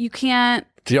not, you can't.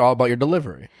 It's all about your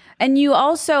delivery. And you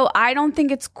also, I don't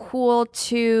think it's cool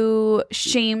to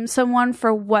shame someone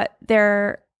for what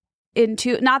they're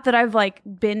into. Not that I've like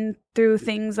been through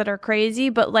things that are crazy,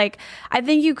 but like I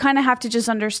think you kind of have to just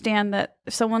understand that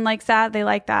if someone likes that, they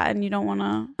like that, and you don't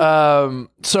want to.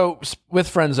 So with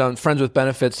friends with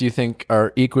benefits, do you think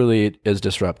are equally as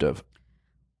disruptive?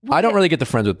 I don't really get the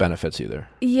friends with benefits either.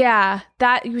 Yeah,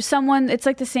 it's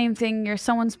like the same thing.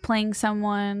 Someone's playing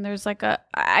someone. There's like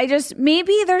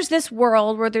maybe there's this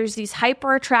world where there's these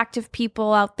hyper attractive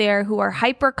people out there who are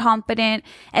hyper confident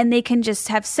and they can just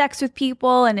have sex with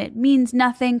people and it means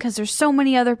nothing because there's so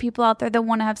many other people out there that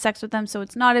want to have sex with them. So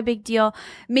it's not a big deal.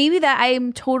 Maybe that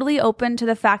I'm totally open to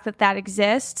the fact that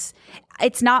exists.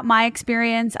 It's not my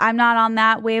experience. I'm not on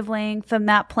that wavelength on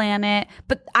that planet,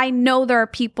 but I know there are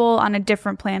people on a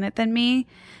different planet than me.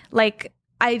 Like,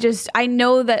 I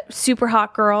know that super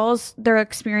hot girls, their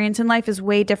experience in life is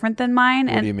way different than mine.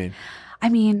 What do you mean? I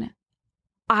mean,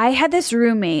 I had this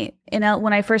roommate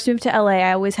when I first moved to LA.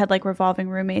 I always had like revolving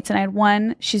roommates, and I had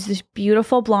one. She's this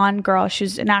beautiful blonde girl.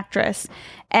 She's an actress,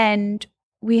 and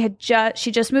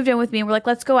she just moved in with me, and we're like,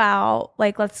 let's go out.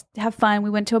 Like, let's have fun.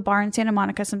 We went to a bar in Santa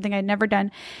Monica, something I'd never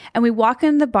done. And we walk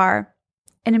in the bar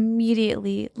and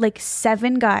immediately like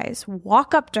 7 guys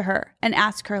walk up to her and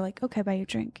ask her like, okay, buy you a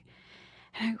drink.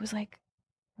 And I was like,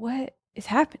 what is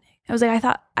happening? I was like,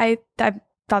 I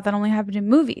thought that only happened in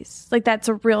movies. Like, that's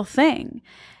a real thing.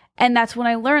 And that's when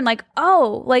I learned like,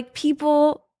 oh, like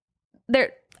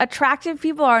attractive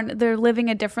people they're living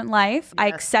a different life. Yes, I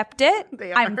accept it.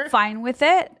 I'm fine with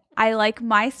it. I like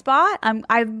my spot.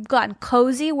 I've gotten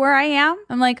cozy where I am.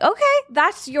 I'm like, okay,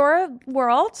 that's your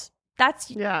world. That's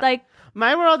like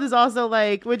my world is also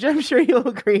like, which I'm sure you'll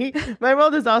agree. My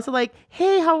world is also like,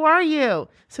 hey, how are you?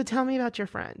 So tell me about your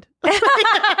friend. Which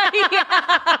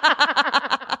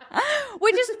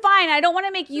is fine. I don't want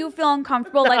to make you feel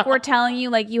uncomfortable. Like we're telling you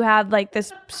like you have like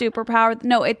this superpower.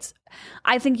 No,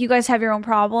 I think you guys have your own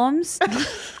problems.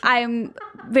 I'm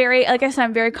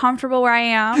very comfortable where I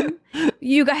am.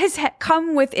 You guys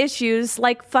come with issues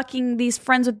like fucking these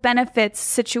friends with benefits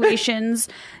situations.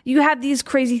 You have these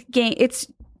crazy games.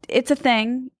 It's a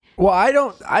thing. Well, I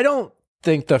don't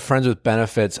think the friends with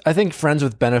benefits. I think friends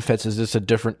with benefits is just a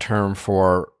different term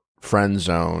for friend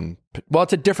zone. Well,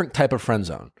 it's a different type of friend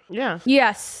zone. Yeah.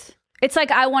 Yes. It's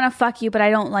like, I want to fuck you, but I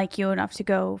don't like you enough to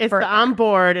go. I'm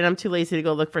bored and I'm too lazy to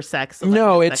go look for sex. So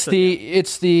no, it's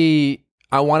the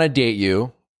I want to date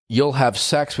you. You'll have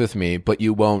sex with me, but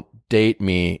you won't date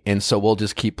me. And so we'll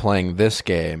just keep playing this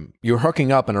game. You're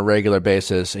hooking up on a regular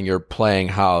basis and you're playing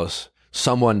house.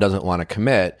 Someone doesn't want to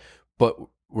commit, but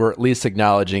we're at least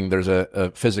acknowledging there's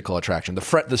a physical attraction.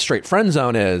 The straight friend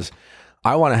zone is,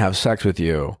 I want to have sex with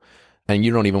you and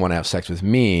you don't even want to have sex with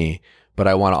me, but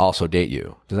I want to also date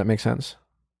you. Does that make sense?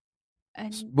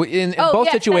 In both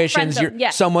situations,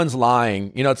 someone's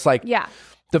lying. It's like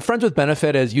the friends with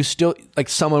benefit is you still like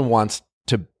someone wants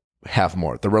to have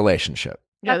more, the relationship.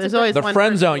 Yeah, there's always the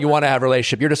friend zone. You want to have a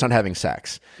relationship. You're just not having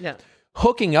sex. Yeah.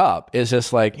 Hooking up is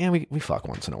just like, we fuck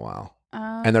once in a while.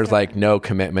 And there's like no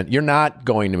commitment. You're not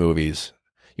going to movies.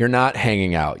 You're not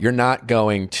hanging out. You're not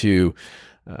going to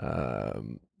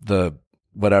the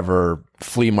whatever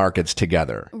flea markets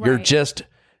together. Right.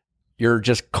 You're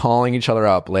just calling each other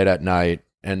up late at night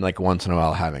and like once in a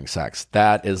while having sex.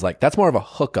 That's more of a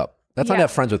hookup. That's not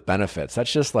have friends with benefits.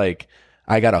 That's just like,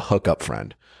 I got a hookup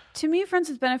friend. To me, friends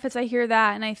with benefits, I hear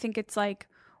that and I think it's like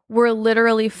we're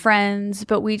literally friends,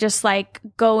 but we just like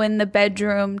go in the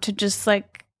bedroom to just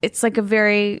like, it's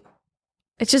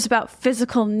just about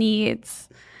physical needs.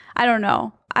 I don't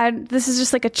know. This is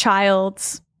just like a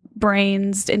child's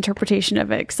brain's interpretation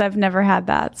of it because I've never had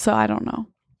that. So I don't know.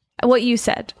 What you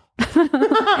said.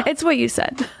 It's what you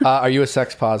said. Are you a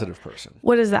sex positive person?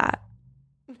 What is that?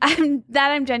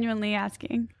 I'm genuinely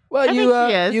asking. Well,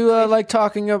 you like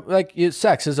talking like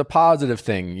sex is a positive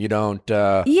thing. You don't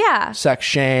sex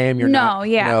shame. You're not,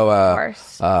 of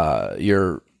course.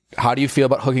 How do you feel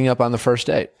about hooking up on the first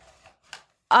date?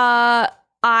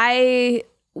 I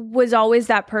was always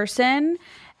that person,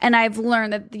 and I've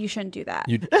learned that you shouldn't do that.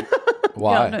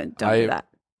 Why? Don't do that.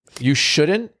 You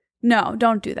shouldn't? No,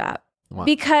 don't do that. Why?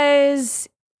 Because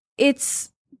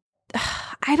it's,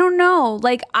 I don't know.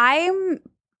 Like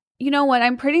you know what?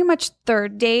 I'm pretty much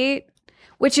third date,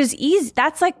 which is easy.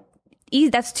 That's like easy.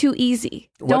 That's too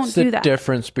easy. Don't do that. What's the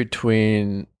difference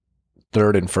between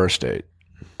third and first date?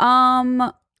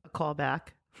 A callback.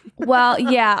 Well,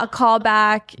 yeah, a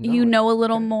callback. No, you know a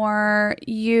little more.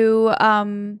 You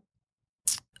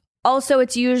also,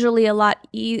 it's usually a lot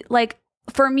like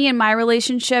for me in my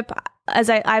relationship, as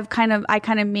I kind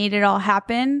of made it all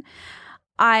happen.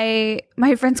 My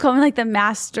friends call me like the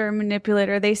master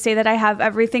manipulator. They say that I have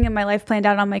everything in my life planned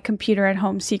out on my computer at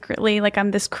home secretly. Like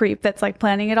I'm this creep that's like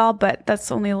planning it all, but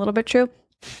that's only a little bit true.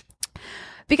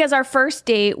 Because our first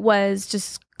date was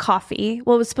just coffee.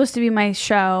 Well, it was supposed to be my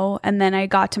show. And then I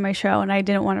got to my show and I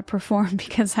didn't want to perform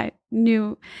because I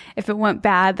knew if it went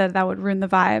bad that would ruin the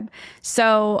vibe.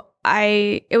 So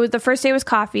the first date was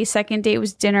coffee. Second date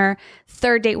was dinner.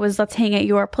 Third date was let's hang at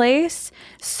your place.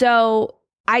 So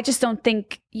I just don't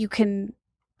think you can.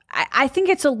 I think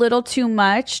it's a little too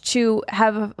much to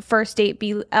have a first date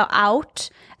be out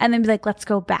and then be like, let's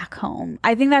go back home.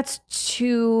 I think that's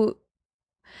too.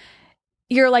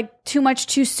 You're like too much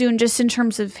too soon just in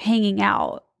terms of hanging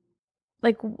out.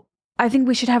 Like, I think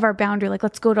we should have our boundary. Like,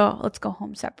 let's go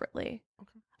home separately.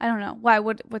 Okay. I don't know. Why?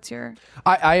 What's your?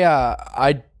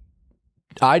 I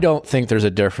don't think there's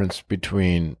a difference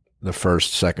between the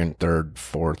first, second, third,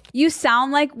 fourth. You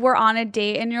sound like we're on a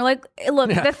date and you're like, look,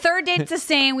 the third date's the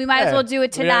same. We might as well do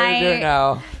it tonight. Do it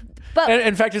now. But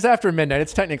in fact, it's after midnight.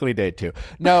 It's technically day 2.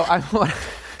 No, I'm.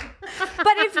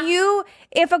 But if you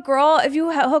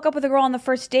hook up with a girl on the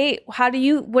first date,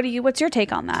 what's your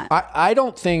take on that? I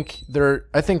don't think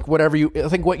I think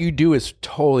what you do is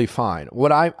totally fine.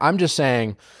 What I'm just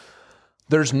saying,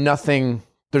 there's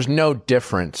no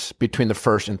difference between the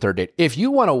first and third date. If you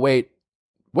want to wait.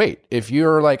 If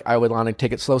you're like, I would want to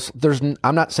take it slow,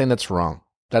 I'm not saying that's wrong.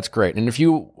 That's great. And if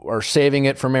you are saving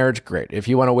it for marriage, great. If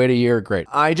you want to wait a year, great.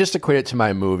 I just equate it to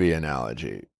my movie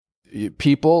analogy.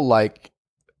 People like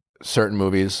certain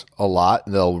movies a lot,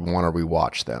 they'll want to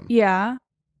rewatch them. Yeah.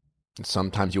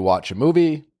 Sometimes you watch a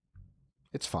movie,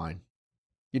 it's fine.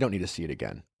 You don't need to see it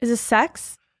again. Is this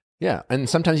sex? Yeah. And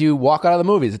sometimes you walk out of the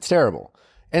movies, it's terrible.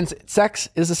 And sex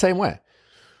is the same way.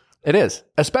 It is,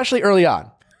 especially early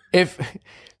on. If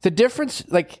the difference,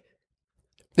 like,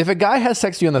 if a guy has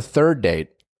sex with you on the third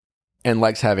date and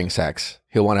likes having sex,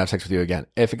 he'll want to have sex with you again.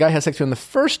 If a guy has sex with you on the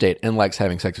first date and likes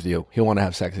having sex with you, he'll want to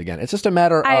have sex again. It's just a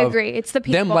matter I of agree. It's the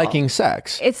people. Them liking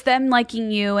sex. It's them liking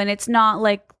you, and it's not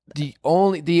like the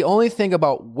only thing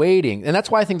about waiting, and that's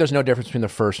why I think there's no difference between the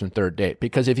first and third date.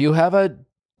 Because if you have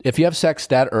sex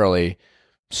that early,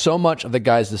 so much of the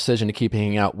guy's decision to keep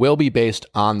hanging out will be based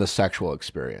on the sexual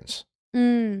experience.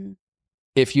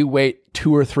 If you wait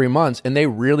 2 or 3 months and they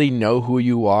really know who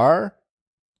you are,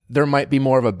 there might be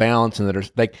more of a balance in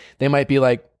that. Like, they might be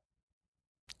like,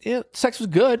 yeah, sex was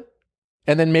good.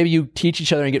 And then maybe you teach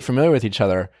each other and get familiar with each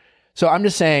other. So I'm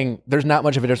just saying there's not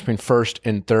much of a difference between first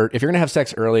and third. If you're going to have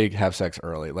sex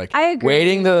early. Like, I agree.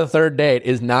 Waiting to the third date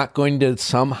is not going to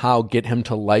somehow get him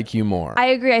to like you more. I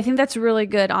agree. I think that's really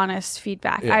good, honest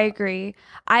feedback. Yeah. I agree.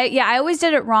 I always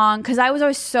did it wrong because I was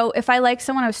always if I liked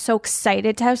someone, I was so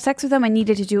excited to have sex with them. I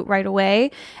needed to do it right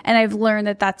away. And I've learned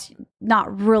that that's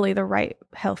not really the right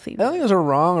healthy way. I don't think there's a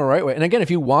wrong or right way. And again,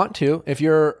 if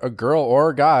you're a girl or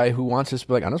a guy who wants to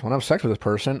be like, I just want to have sex with this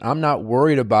person, I'm not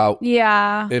worried about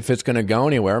if it's going to go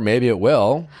anywhere. Maybe it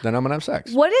will. Then I'm going to have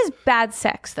sex. What is bad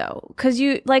sex though? Because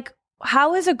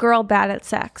how is a girl bad at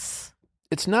sex?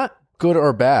 It's not good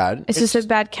or bad. It's just a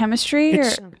bad chemistry?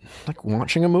 It's like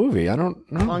watching a movie. I don't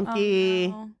know.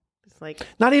 Clunky. Oh, no. Like,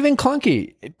 not even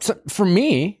clunky. For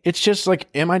me, it's just like,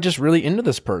 am I just really into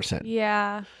this person?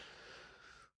 Yeah.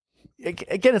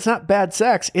 Again, it's not bad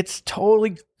sex. It's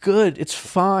totally good. It's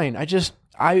fine.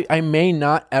 I may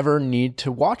not ever need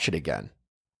to watch it again.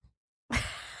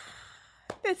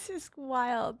 This is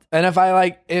wild. And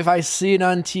if I see it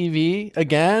on TV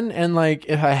again, and like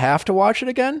if I have to watch it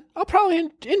again, I'll probably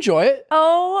enjoy it.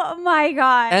 Oh my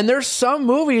God. And there's some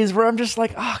movies where I'm just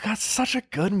like, oh God, such a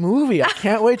good movie. I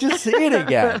can't wait to see it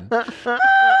again.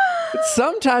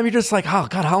 Sometimes you're just like, oh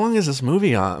God, how long is this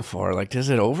movie on for? Like, is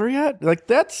it over yet? Like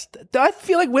I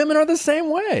feel like women are the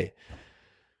same way.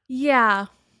 Yeah.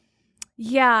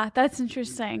 Yeah, that's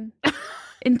interesting.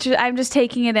 I'm just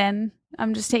taking it in.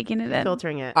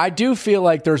 filtering it. I do feel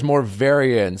like there's more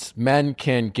variance. Men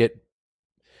can get,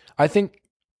 I think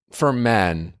for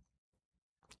men,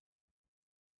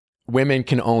 women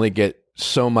can only get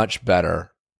so much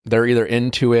better. They're either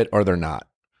into it or they're not.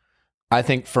 I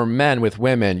think for men with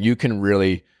women,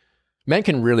 men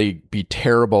can really be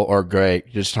terrible or great,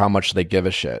 just how much they give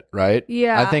a shit, right?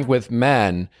 Yeah. I think with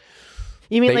men.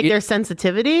 You mean like their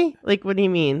sensitivity? Like, what do you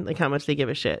mean? Like how much they give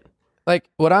a shit? Like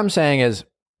what I'm saying is,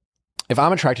 if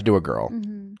I'm attracted to a girl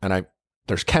and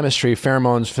there's chemistry,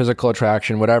 pheromones, physical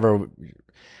attraction, whatever,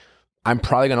 I'm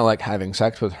probably going to like having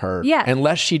sex with her. Yeah.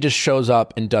 Unless she just shows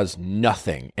up and does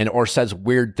nothing or says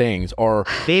weird things or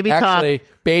baby talk,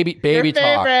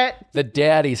 favorite. The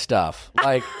daddy stuff.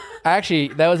 Like actually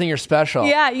that was in your special.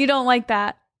 Yeah. You don't like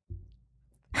that.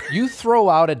 You throw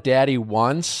out a daddy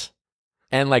once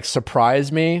and like surprise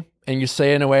me and you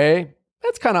say in a way,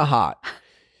 that's kind of hot.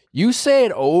 You say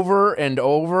it over and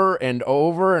over and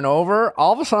over and over.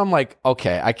 All of a sudden, I'm like,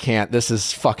 okay, I can't. This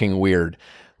is fucking weird.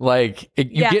 Like,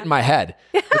 you get in my head.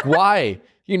 Like, why?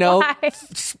 You know, Why?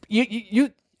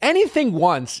 You anything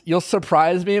once, you'll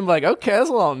surprise me and be like, okay, that's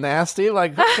a little nasty.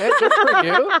 Like, okay, good for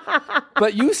you.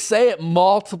 But you say it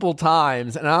multiple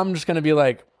times, and I'm just gonna be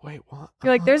like, wait, what?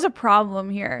 You're like, there's a problem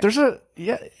here. There's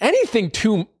anything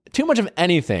too much of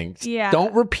anything. Yeah.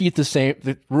 Don't repeat the same.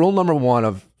 Rule number one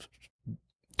of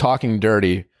talking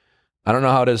dirty, I don't know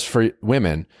how it is for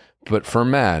women, but for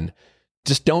men,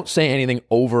 just don't say anything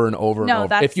over and over and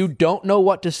over. If you don't know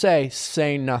what to say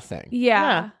nothing.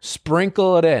 Yeah.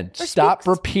 Sprinkle it in. Stop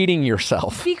repeating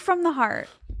yourself. Speak from the heart.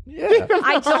 Yeah.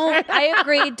 I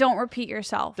agree. Don't repeat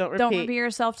yourself. Don't repeat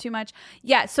yourself too much.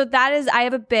 Yeah. So I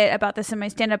have a bit about this in my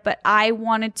stand-up, but I'm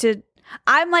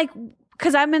like,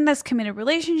 because I'm in this committed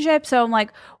relationship, so I'm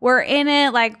like, we're in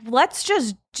it. Like, let's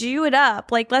just do it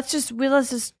up. Like, let's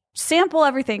just sample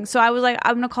everything. So I was like,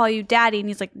 I'm gonna call you daddy, and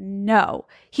he's like, no,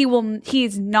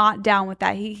 he's not down with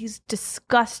that. He's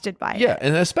disgusted by it. Yeah,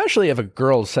 and especially if a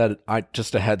girl said,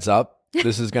 just a heads up,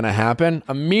 this is gonna happen.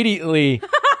 Immediately,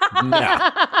 no.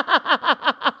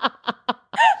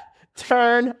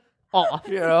 Turn off.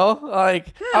 You know,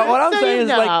 like what I'm saying is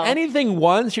like anything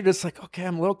once, you're just like, okay,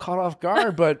 I'm a little caught off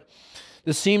guard, but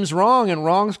this seems wrong, and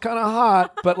wrong's kind of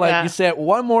hot. But like you say it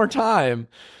one more time.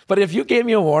 But if you gave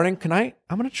me a warning, I'm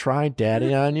going to try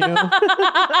daddy on you.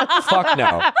 Fuck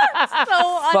no.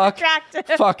 So unattractive.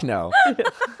 Fuck no.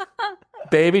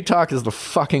 Baby talk is the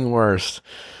fucking worst.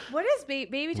 What is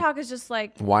baby talk? Is just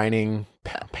like whining,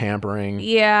 pampering.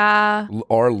 Yeah.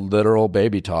 Or literal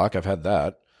baby talk. I've had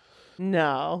that.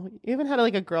 No. You haven't had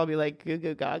like a girl be like goo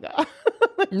goo gaga.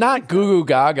 Not goo goo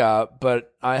gaga,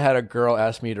 but I had a girl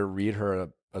ask me to read her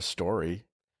a story.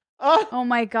 Oh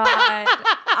my God.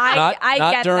 I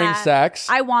not get during that. sex.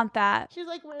 I want that. She's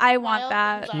like, I want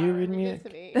that. Can you read me?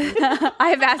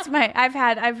 I've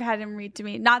had him read to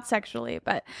me, not sexually,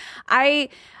 but I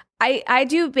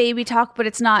do baby talk, but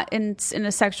it's not in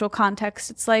a sexual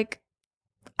context. It's like,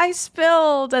 I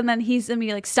spilled, and then he's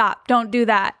immediately like, stop, don't do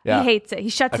that. Yeah. He hates it. He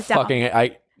shuts it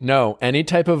down. No, any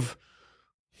type of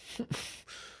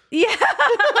yeah.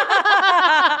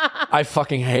 I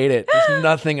fucking hate it. There's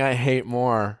nothing I hate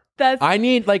more. I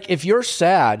need, like, if you're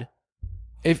sad,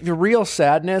 if you're real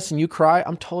sadness and you cry,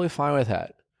 I'm totally fine with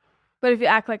that. But if you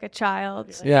act like a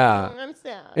child. Yeah. I'm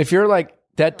sad. If you're like,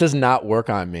 that does not work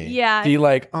on me. Yeah. Be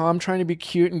like, oh, I'm trying to be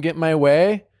cute and get my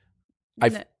way.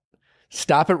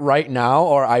 Stop it right now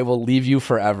or I will leave you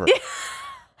forever.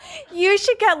 You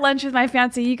should get lunch with my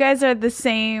fiance. You guys are the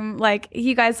same. Like,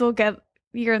 you guys will get,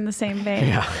 you're in the same vein.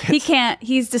 Yeah,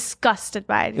 he's disgusted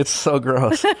by it. It's so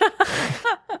gross.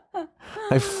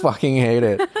 I fucking hate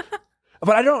it.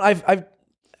 But I've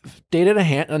dated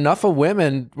enough of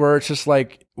women where it's just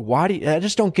like, I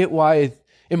just don't get why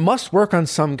it must work on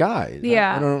some guys.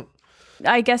 Yeah.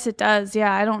 I guess it does.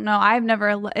 Yeah. I don't know.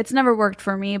 It's never worked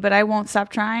for me, but I won't stop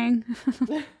trying.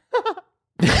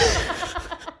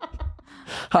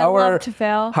 I love to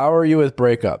fail. How are you with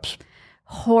breakups?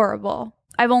 Horrible.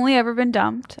 I've only ever been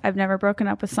dumped. I've never broken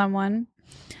up with someone.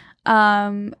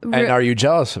 And are you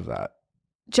jealous of that?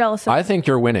 Jealous of I think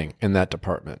you're winning in that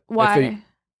department. Why?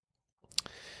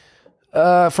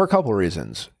 For a couple of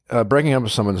reasons. Breaking up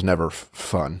with someone's never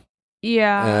fun.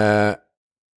 Yeah.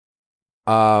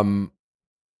 And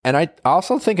I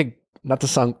also think, I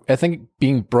think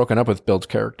being broken up with builds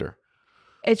character.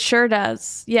 It sure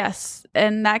does. Yes.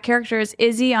 And that character is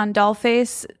Izzy on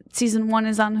Dollface. Season 1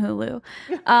 is on Hulu.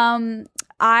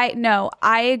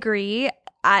 I agree.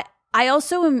 I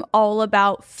also am all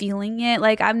about feeling it.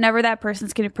 Like, I'm never that person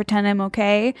that's going to pretend I'm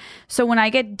okay. So when I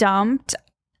get dumped,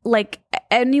 like,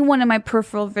 anyone in my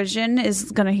peripheral vision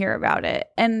is going to hear about it.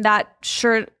 And that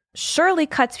surely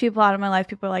cuts people out of my life.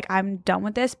 People are like, I'm done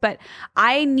with this, but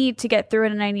I need to get through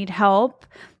it and I need help.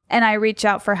 And I reach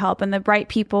out for help, and the right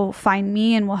people find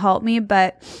me and will help me.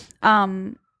 But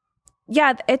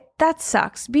yeah, that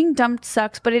sucks. Being dumped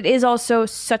sucks, but it is also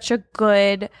such a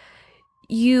good,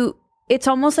 it's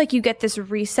almost like you get this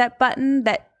reset button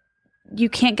that you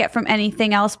can't get from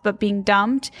anything else but being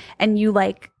dumped, and you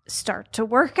like start to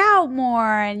work out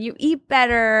more and you eat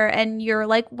better and you're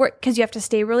like work because you have to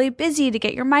stay really busy to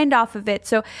get your mind off of it.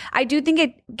 So I do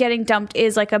think getting dumped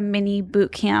is like a mini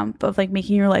boot camp of like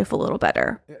making your life a little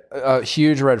better. A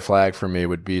huge red flag for me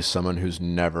would be someone who's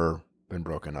never been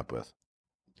broken up with.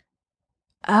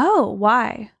 Oh,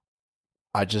 why?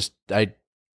 I'm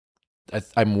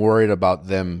worried about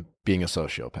them being a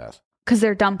sociopath. Because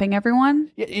they're dumping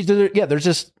everyone? Yeah, there's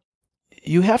just,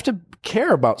 you have to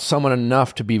care about someone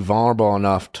enough to be vulnerable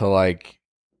enough to like,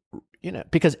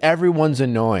 because everyone's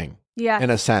annoying. Yeah.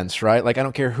 In a sense, right? Like, I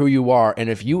don't care who you are. And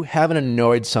if you haven't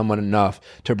annoyed someone enough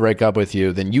to break up with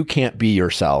you, then you can't be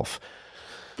yourself.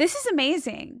 This is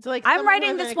amazing. So like, I'm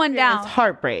writing this one down.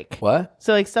 Heartbreak. What?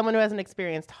 So like someone who hasn't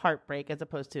experienced heartbreak as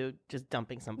opposed to just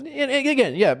dumping somebody. And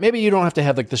again, yeah, maybe you don't have to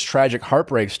have like this tragic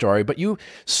heartbreak story, but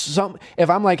if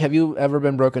I'm like, have you ever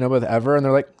been broken up with ever? And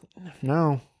they're like,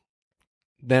 no.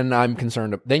 Then I'm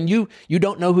concerned. Then you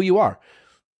don't know who you are.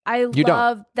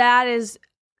 That is,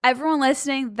 everyone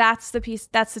listening, that's the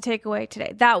takeaway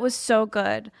today. That was so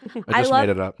good. I made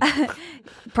it up.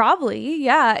 Probably,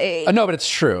 yeah. No, but it's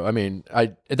true. I mean,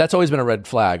 that's always been a red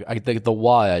flag. I think the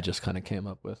why I just kind of came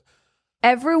up with.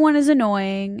 Everyone is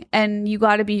annoying, and you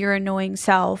got to be your annoying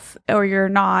self, or you're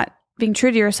not being true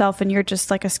to yourself, and you're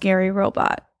just like a scary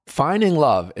robot. Finding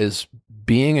love is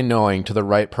being annoying to the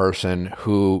right person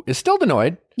who is still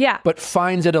annoyed, but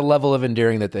finds it a level of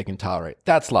endearing that they can tolerate.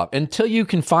 That's love. Until you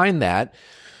can find that,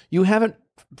 you haven't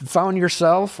found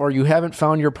yourself, or you haven't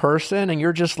found your person, and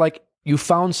you're just like, you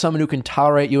found someone who can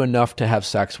tolerate you enough to have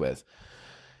sex with.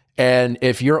 And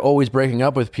if you're always breaking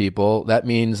up with people, that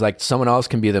means like someone else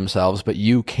can be themselves, but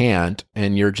you can't,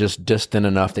 and you're just distant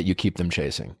enough that you keep them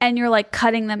chasing. And you're like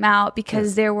cutting them out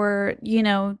because there were,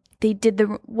 they did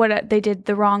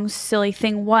the wrong silly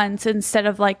thing once, instead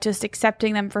of like just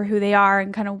accepting them for who they are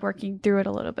and kind of working through it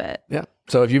a little bit. Yeah.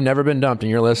 So if you've never been dumped and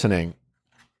you're listening,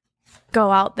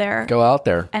 go out there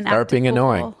and start being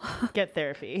annoying. Get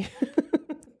therapy.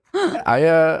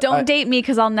 Don't date me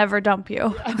because I'll never dump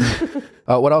you.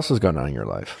 What else is going on in your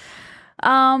life?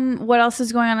 What else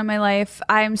is going on in my life?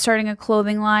 I'm starting a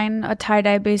clothing line, a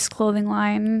tie-dye based clothing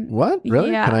line. What?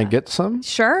 Really? Yeah. Can I get some?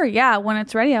 Sure. Yeah. When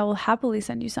it's ready, I will happily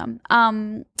send you some.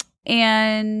 And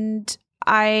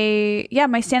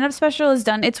my stand-up special is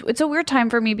done. It's a weird time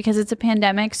for me because it's a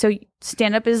pandemic, so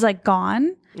stand-up is like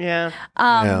gone. Yeah.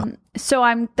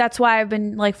 So that's why I've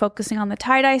been like focusing on the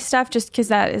tie-dye stuff, just because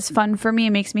that is fun for me.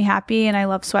 It makes me happy, and I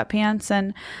love sweatpants.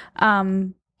 And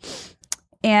I'm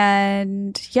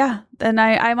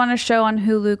on a show on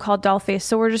Hulu called Dollface.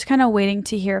 So we're just kind of waiting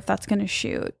to hear if that's going to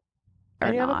shoot or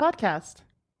and you not. have a podcast.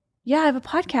 Yeah, I have a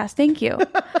podcast. Thank you.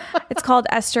 It's called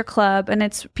Esther Club.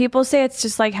 And people say it's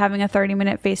just like having a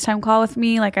 30-minute FaceTime call with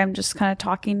me. Like, I'm just kind of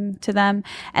talking to them.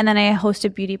 And then I host a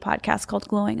beauty podcast called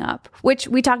Glowing Up, which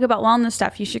we talk about wellness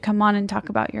stuff. You should come on and talk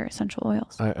about your essential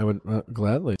oils. I would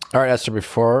gladly. All right, Esther,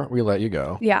 before we let you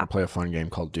go, we'll play a fun game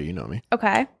called Do You Know Me?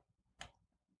 Okay.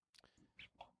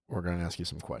 We're going to ask you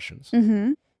some questions.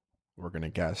 Mm-hmm. We're going to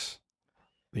guess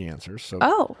the answers.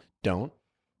 So don't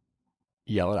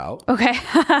yell it out. Okay.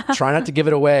 Try not to give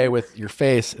it away with your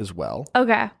face as well.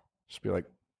 Okay. Just be like,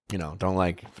 don't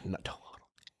like.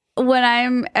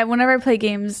 Whenever I play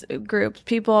games groups,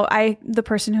 the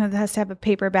person who has to have a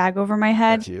paper bag over my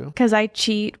head. That's you. Because I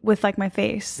cheat with like my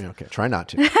face. Yeah, okay. Try not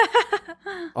to.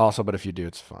 Also, but if you do,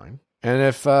 it's fine. And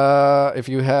if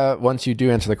you have, once you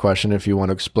do answer the question, if you want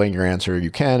to explain your answer,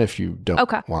 you can. If you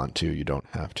don't want to, you don't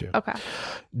have to. Okay.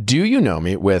 Do you know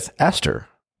me with Esther,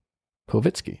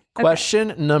 Povitsky.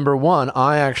 Question number 1.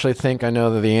 I actually think I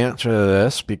know the answer to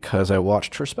this because I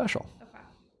watched her special. Okay.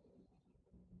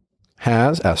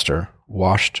 Has Esther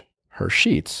washed her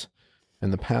sheets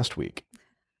in the past week?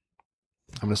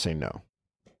 I'm going to say no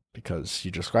because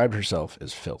she described herself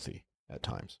as filthy at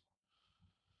times.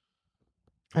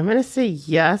 I'm going to say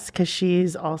yes because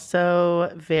she's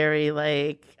also very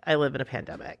like, I live in a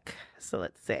pandemic. So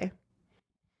let's say.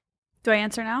 Do I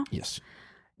answer now? Yes.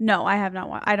 No, I have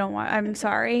not. I don't want. I'm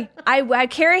sorry. I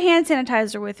carry hand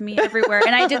sanitizer with me everywhere,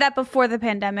 and I did that before the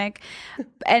pandemic.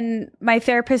 And my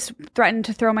therapist threatened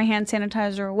to throw my hand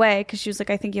sanitizer away because she was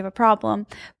like, "I think you have a problem."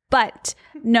 But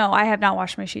no, I have not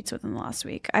washed my sheets within the last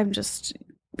week. I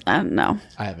don't know.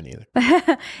 I haven't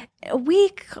either. A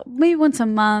week, maybe once a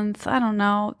month. I don't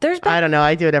know. I don't know.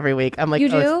 I do it every week. I'm like, you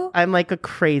do? I'm like a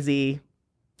crazy.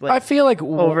 Like, I feel like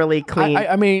overly clean.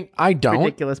 I mean, I don't.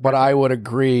 Ridiculous but person. I would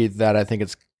agree that I think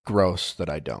it's gross that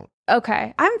I don't.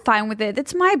 Okay, I'm fine with it.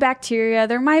 It's my bacteria.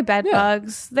 They're my bed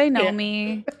bugs. They know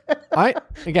me.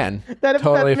 Again, that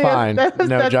totally fine. That No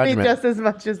upsets judgment. me just as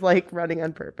much as like running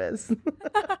on purpose.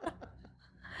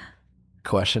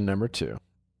 Question number 2.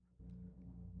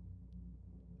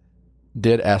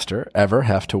 Did Esther ever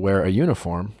have to wear a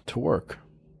uniform to work?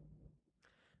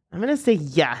 I'm going to say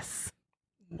yes.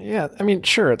 Yeah, I mean,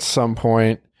 sure, at some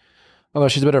point. Although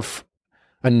she's a bit of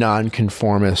a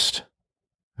nonconformist,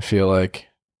 I feel like.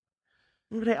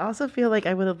 But I also feel like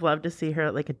I would have loved to see her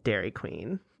at like a Dairy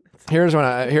Queen. Here's what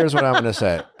I'm going to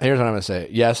say. Here's what I'm going to say.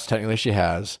 Yes, technically she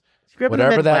has. She grew up in the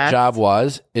Whatever that Midwest. job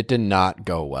was, it did not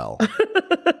go well.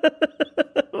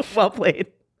 Well played.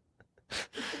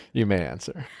 You may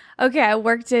answer. Okay, I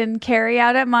worked in carry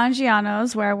out at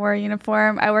Mangiano's where I wore a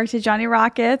uniform. I worked at Johnny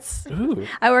Rockets. Ooh.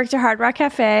 I worked at Hard Rock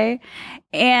Cafe,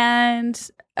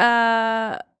 and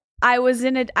I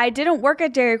didn't work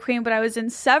at Dairy Queen, but I was in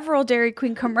several Dairy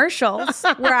Queen commercials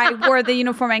where I wore the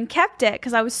uniform and kept it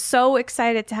because I was so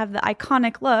excited to have the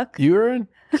iconic look. You were in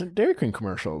some Dairy Queen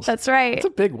commercials. That's right. It's a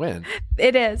big win.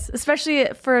 It is, especially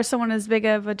for someone as big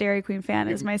of a Dairy Queen fan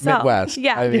as myself. Midwest.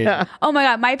 Yeah. I mean, Yeah. Oh my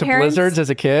God, my to parents. Blizzards as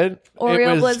a kid. Oreo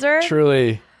it was Blizzard?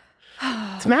 Truly.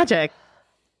 It's magic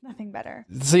Nothing better.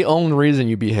 It's the only reason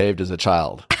you behaved as a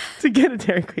child. to get a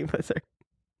Dairy Queen Blizzard.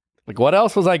 Like, what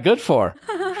else was I good for?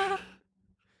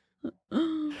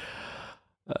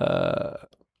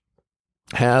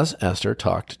 Has Esther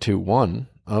talked to one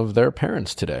of their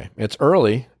parents today? It's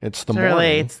early. It's the morning.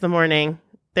 Early. It's the morning.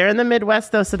 They're in the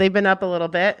Midwest though, so they've been up a little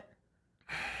bit.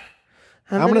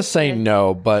 I'm going to say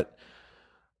no, but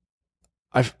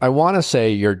I want to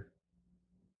say your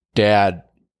dad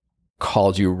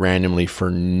called you randomly for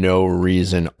no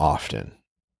reason often.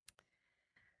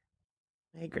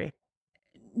 I agree.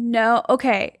 No.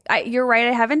 Okay. You're right.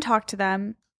 I haven't talked to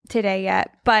them today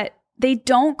yet, but they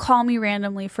don't call me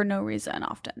randomly for no reason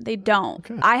often. They don't.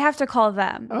 Okay. I have to call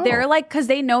them. Oh. They're like, because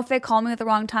they know if they call me at the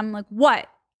wrong time, I'm like, what?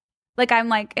 Like I'm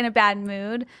like in a bad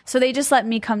mood. So they just let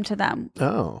me come to them.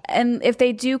 Oh. And if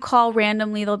they do call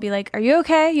randomly, they'll be like, are you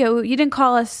okay? You didn't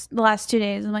call us the last 2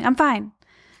 days. I'm like, I'm fine.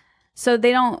 So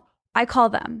they don't, I call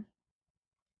them.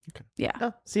 Okay. Yeah.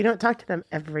 Oh, so you don't talk to them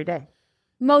every day.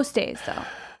 Most days though.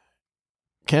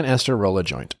 Can Esther roll a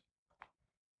joint?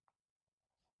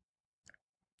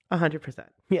 100%.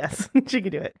 Yes, she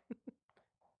could do it.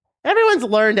 Everyone's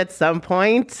learned at some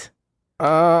point.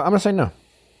 I'm going to say no.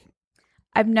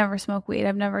 I've never smoked weed.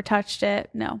 I've never touched it.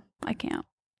 No, I can't.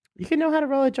 You can know how to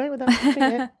roll a joint without touching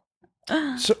it.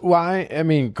 So why? I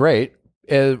mean, great.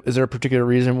 Is there a particular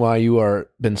reason why you are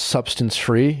been substance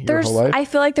free your whole life? I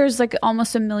feel like there's like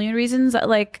almost a million reasons.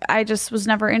 Like I just was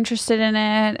never interested in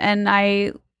it, and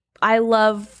I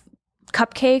love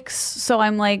cupcakes. So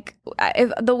I'm like,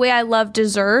 the way I love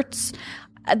desserts,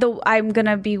 I'm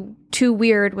gonna be too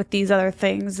weird with these other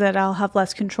things that I'll have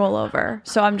less control over.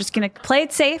 So I'm just gonna play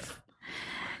it safe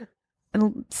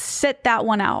and sit that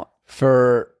one out.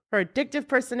 For Her addictive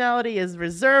personality is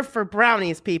reserved for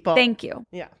brownies, people. Thank you.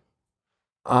 Yeah.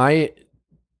 I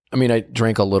mean, I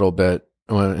drank a little bit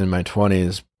when in my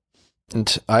 20s,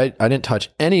 and I didn't touch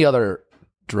any other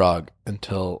drug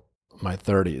until my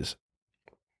 30s.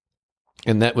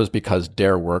 And that was because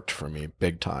Dare worked for me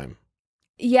big time.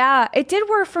 Yeah, it did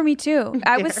work for me too.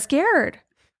 I was scared.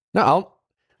 No,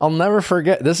 I'll never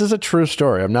forget. This is a true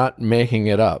story. I'm not making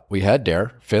it up. We had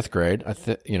Dare, 5th grade,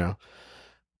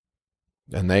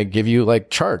 and they give you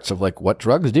like charts of like what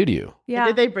drugs do to you. Yeah.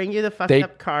 Did they bring you the fucked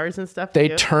up cars and stuff? They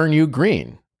too? turn you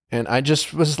green. And I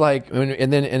just was like,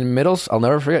 and then in I'll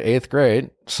never forget 8th grade,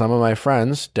 some of my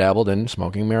friends dabbled in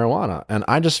smoking marijuana. And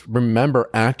I just remember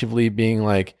actively being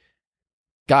like,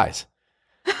 guys,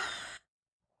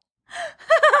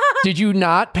 did you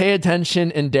not pay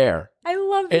attention in Dare?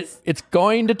 It's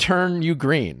going to turn you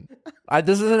green.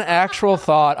 This is an actual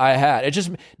thought I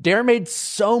had. Dare made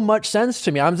so much sense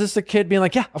to me. I'm just a kid being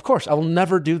like, yeah, of course, I will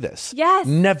never do this. Yes.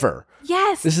 Never.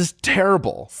 Yes. This is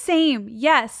terrible. Same.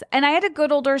 Yes. And I had a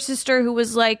good older sister who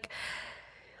was like,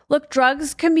 look,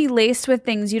 drugs can be laced with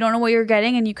things. You don't know what you're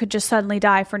getting and you could just suddenly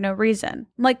die for no reason.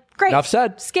 I'm like, great. Enough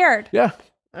said. Scared. Yeah.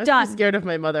 I was Done. too scared of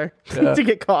my mother to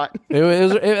get caught.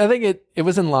 I think it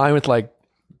was in line with like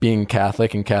being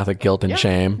Catholic and Catholic guilt and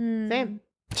shame. Same.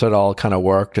 So it all kind of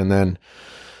worked. And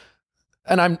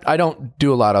I don't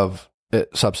do a lot of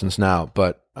substance now,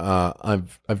 but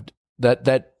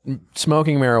that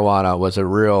smoking marijuana was a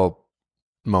real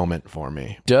moment for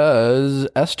me. Does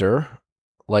Esther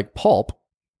like pulp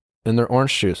in their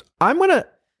orange juice? I'm going to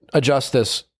adjust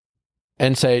this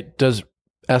and say, does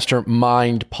Esther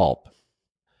mind pulp?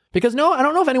 Because no, I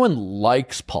don't know if anyone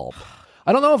likes pulp.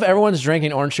 I don't know if everyone's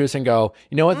drinking orange juice and go,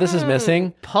 you know what this is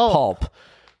missing? Pulp.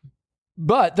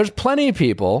 But there's plenty of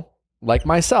people, like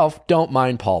myself, don't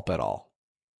mind pulp at all.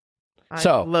 I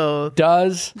loathe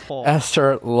does pulp.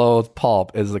 Esther loathe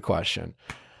pulp is the question.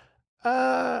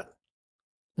 Yeah,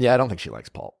 I don't think she likes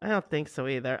pulp. I don't think so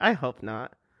either. I hope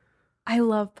not. I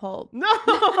love pulp. No.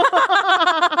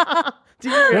 Do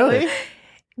you really?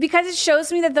 Because it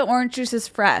shows me that the orange juice is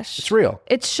fresh. It's real.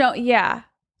 Yeah.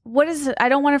 What is it? I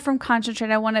don't want it from concentrate.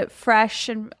 I want it fresh,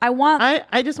 and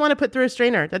I just want to put through a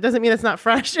strainer. That doesn't mean it's not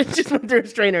fresh. It just went through a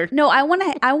strainer. No, I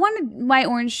want my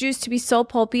orange juice to be so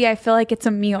pulpy. I feel like it's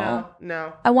a meal.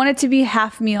 No. I want it to be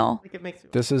half meal. Like it makes me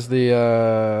This is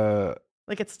the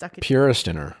like it's stuck in purist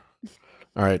in her.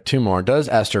 All right, two more. Does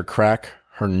Esther crack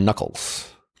her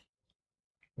knuckles?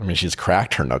 I mean, she's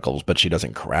cracked her knuckles, but she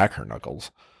doesn't crack her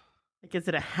knuckles. Like, is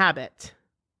it a habit?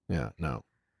 Yeah, no.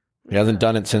 He hasn't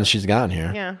done it since she's gotten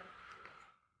here. Yeah.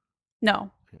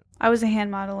 No. I was a hand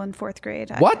model in 4th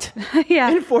grade. What? Yeah.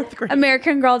 In 4th grade.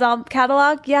 American Girl doll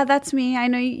catalog. Yeah, that's me. I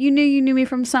know you knew me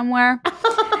from somewhere.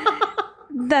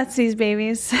 That's these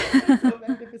babies. So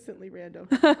magnificently random.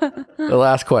 The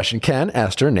last question. Can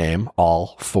Esther name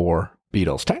all 4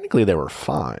 Beatles? Technically, there were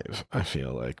 5, I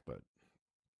feel like, but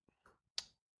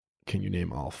can you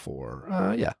name all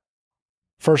 4? Yeah.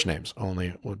 First names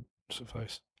only would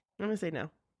suffice. I'm going to say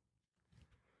no.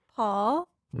 Paul.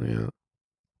 Yeah.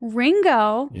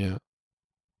 Ringo. Yeah.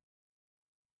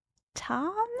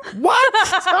 Tom? What?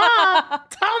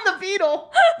 Tom the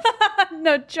Beetle.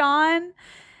 No, John.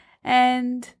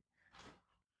 And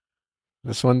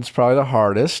This one's probably the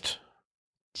hardest.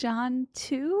 John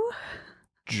 2?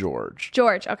 George.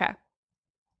 Okay.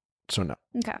 So no.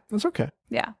 Okay. That's okay.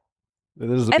 Yeah.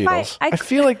 This is the If Beatles. I I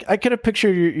feel like I could have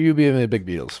pictured you being a big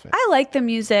Beatles fan. I like the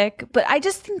music, but I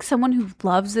just think someone who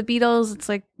loves the Beatles, it's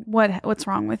like, what's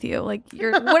wrong with you? Like,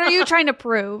 what are you trying to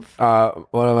prove?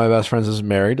 One of my best friends is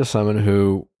married to someone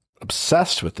who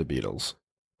obsessed with the Beatles,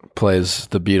 plays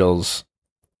the Beatles.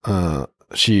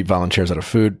 She volunteers at a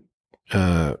food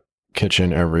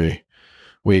kitchen every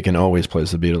week and always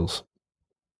plays the Beatles.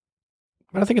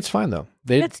 But I think it's fine though.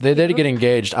 They did get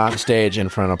engaged on stage in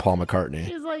front of Paul McCartney.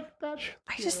 She's like, that's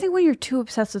I just think when you're too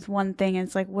obsessed with one thing,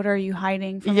 it's like, what are you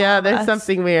hiding from? yeah, all of there's us?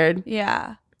 something weird.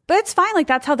 Yeah, but it's fine. Like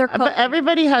that's how they're. But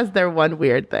everybody has their one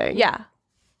weird thing. Yeah,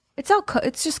 it's all.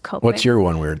 It's just coping. What's your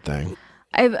one weird thing?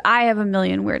 I have a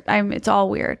million weird. It's all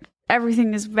weird.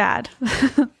 Everything is bad.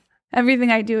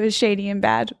 Everything I do is shady and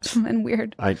bad and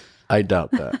weird. I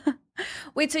doubt that.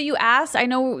 Wait, so you asked, I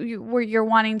know you're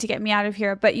wanting to get me out of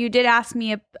here, but you did ask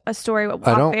me a story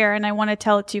off air, and I want to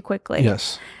tell it to you quickly.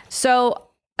 Yes. So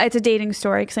it's a dating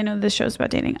story, because I know this show's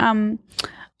about dating. And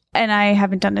I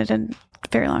haven't done it in a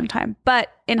very long time.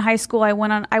 But in high school, I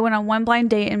went on one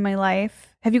blind date in my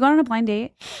life. Have you gone on a blind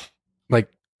date? Like,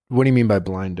 what do you mean by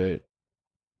blind date?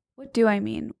 What do I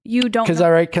mean? You don't Because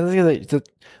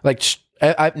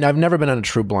I've never been on a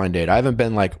true blind date. I haven't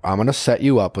been like, I'm going to set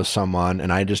you up with someone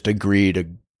and I just agree to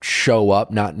show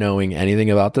up not knowing anything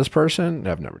about this person.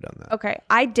 I've never done that. Okay,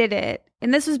 I did it.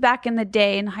 And this was back in the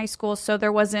day in high school, so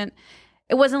it wasn't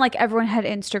like everyone had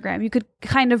Instagram. You could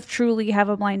kind of truly have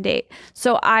a blind date.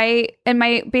 So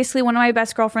basically one of my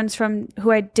best girlfriends from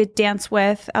who I did dance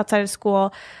with outside of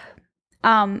school,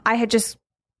 I had just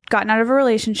gotten out of a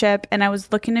relationship and I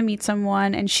was looking to meet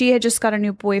someone, and she had just got a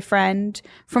new boyfriend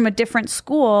from a different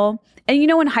school. And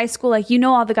in high school, like,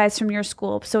 all the guys from your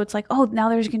school. So it's like, oh, now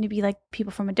there's going to be like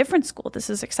people from a different school. This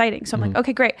is exciting. So I'm like,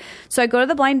 okay, great. So I go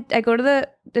to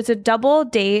it's a double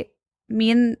date,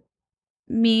 me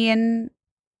and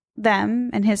them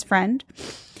and his friend.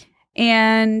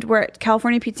 And we're at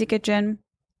California Pizza Kitchen.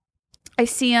 I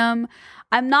see him.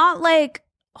 I'm not like,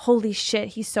 holy shit,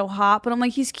 he's so hot, but I'm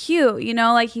like, he's cute,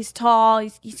 like he's tall,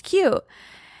 he's cute.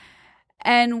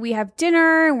 And we have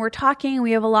dinner and we're talking.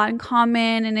 We have a lot in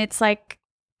common. And it's like,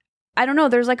 I don't know,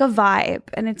 there's like a vibe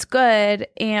and it's good.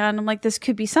 And I'm like, this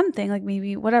could be something, like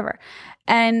maybe whatever.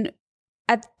 And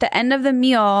at the end of the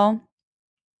meal,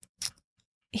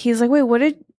 he's like,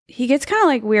 wait, he gets kind of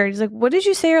like weird. He's like, what did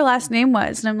you say your last name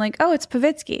was? And I'm like, oh, it's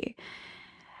Povitsky.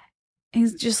 And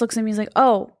he just looks at me. He's like,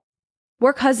 oh,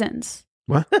 we're cousins.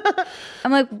 What?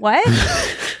 I'm like, what?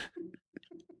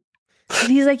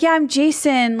 And he's like, yeah, I'm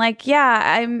Jason. Like,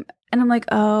 yeah, and I'm like,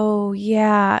 oh,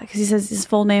 yeah. Because he says his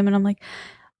full name. And I'm like,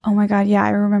 oh my God, yeah, I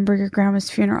remember your grandma's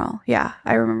funeral. Yeah,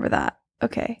 I remember that.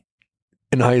 Okay.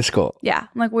 In high school. Yeah.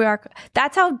 I'm like, we are.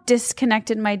 That's how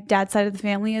disconnected my dad's side of the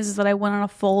family is that I went on a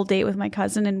full date with my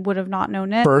cousin and would have not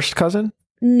known it. First cousin?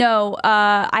 No.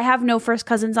 I have no first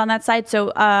cousins on that side.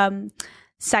 So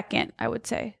second, I would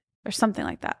say. Or something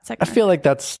like that. Second. I feel like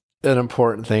that's an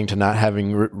important thing to not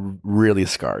having really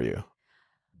scar you.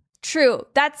 True.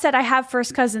 That said, I have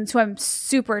first cousins who I'm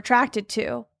super attracted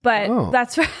to. But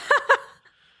that's...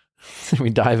 We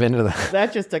dive into that.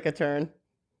 That just took a turn.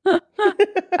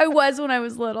 I was when I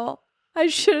was little. I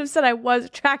should have said I was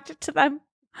attracted to them.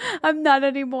 I'm not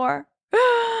anymore.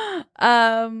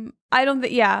 I don't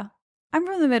think, yeah. I'm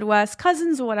from the Midwest.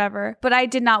 Cousins, whatever. But I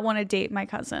did not want to date my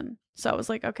cousin. So I was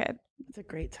like, okay. That's a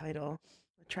great title.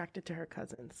 Attracted to her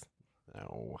cousins.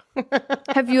 No.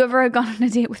 Have you ever gone on a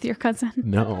date with your cousin?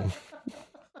 No.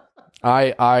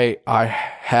 I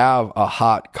have a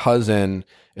hot cousin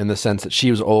in the sense that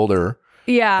she was older.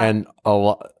 Yeah. And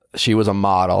she was a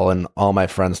model and all my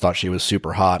friends thought she was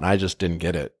super hot and I just didn't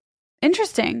get it.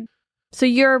 Interesting. So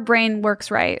your brain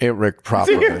works right. It worked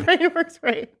properly. So your brain works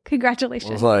right.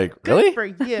 Congratulations. I was like, Good really? for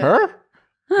you. Her?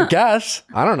 I guess.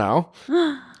 I don't know.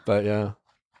 But yeah.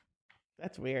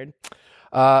 That's weird.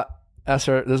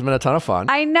 Esther, this has been a ton of fun.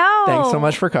 I know. Thanks so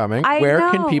much for coming. Where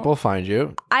can know. people find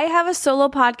you? I have a solo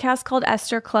podcast called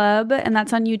Esther Club, and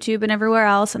that's on YouTube and everywhere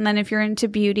else. And then if you're into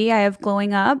beauty, I have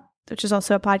Glowing Up, which is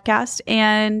also a podcast.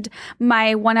 And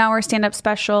my 1 hour stand-up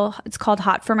special, it's called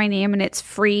Hot for My Name, and it's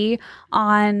free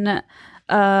on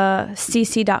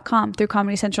cc.com through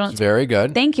Comedy Central. It's very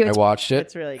good. Thank you. I watched it.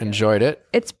 It's really good. Enjoyed it.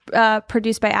 It's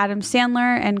produced by Adam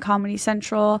Sandler and Comedy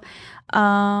Central.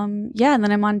 And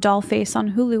then I'm on Dollface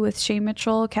on Hulu with Shay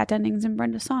Mitchell, Kat Dennings, and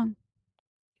Brenda Song.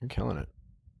 You're killing it.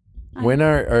 When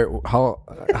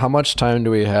how much time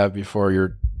do we have before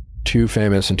you're too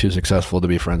famous and too successful to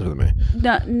be friends with me?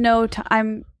 No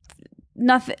time.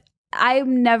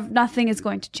 Nothing is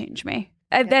going to change me.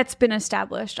 That's been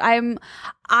established.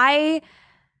 I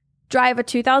drive a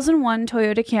 2001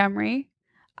 Toyota Camry.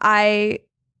 I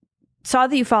saw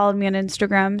that you followed me on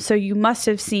Instagram, so you must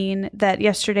have seen that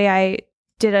yesterday I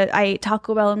ate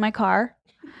Taco Bell in my car.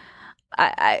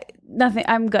 Nothing.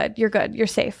 I'm good. You're good. You're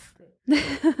safe.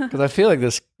 Because I feel like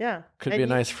this could be a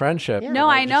nice friendship. Yeah. No,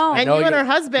 I know. And you and her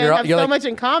husband have so like, much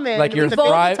in common. Like you're the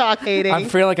baby talk hating. I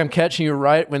feel like I'm catching you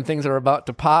right when things are about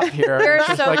to pop here. You're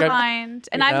It's so like kind.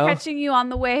 And I'm catching you on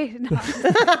the way on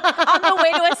the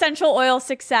way to essential oil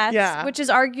success, which is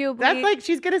arguably... That's like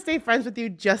she's going to stay friends with you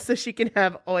just so she can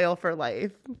have oil for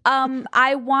life.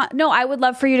 I would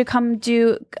love for you to come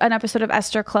do an episode of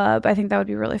Esther Club. I think that would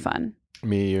be really fun.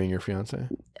 Me, you, and your fiance?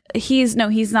 He's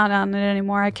not on it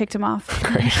anymore. I kicked him off.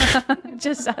 Great.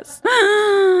 Just us.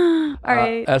 All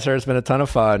right. Esther, it's been a ton of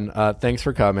fun. Thanks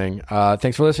for coming.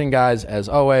 Thanks for listening, guys. As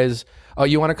always,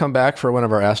 you want to come back for one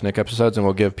of our Ask Nick episodes and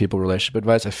we'll give people relationship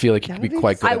advice? I feel like you could be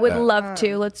quite good at that. I would love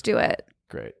to. Let's do it.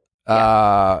 Great.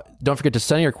 Don't forget to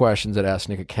send your questions at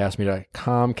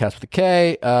asknick@castme.com, cast with a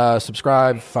K.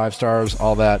 Subscribe, 5 stars,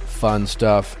 all that fun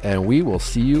stuff. And we will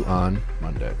see you on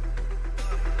Monday.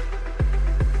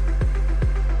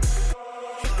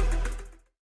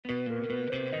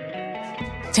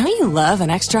 Don't you love an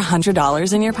extra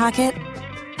 $100 in your pocket?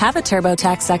 Have a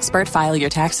TurboTax expert file your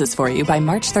taxes for you by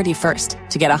March 31st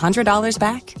to get $100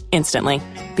 back instantly.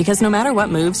 Because no matter what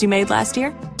moves you made last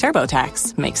year,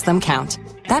 TurboTax makes them count.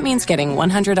 That means getting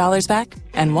 $100 back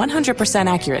and 100%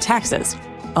 accurate taxes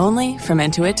only from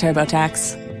Intuit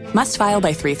TurboTax. Must file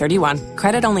by 3/31.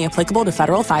 Credit only applicable to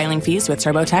federal filing fees with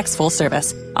TurboTax full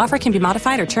service. Offer can be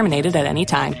modified or terminated at any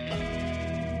time.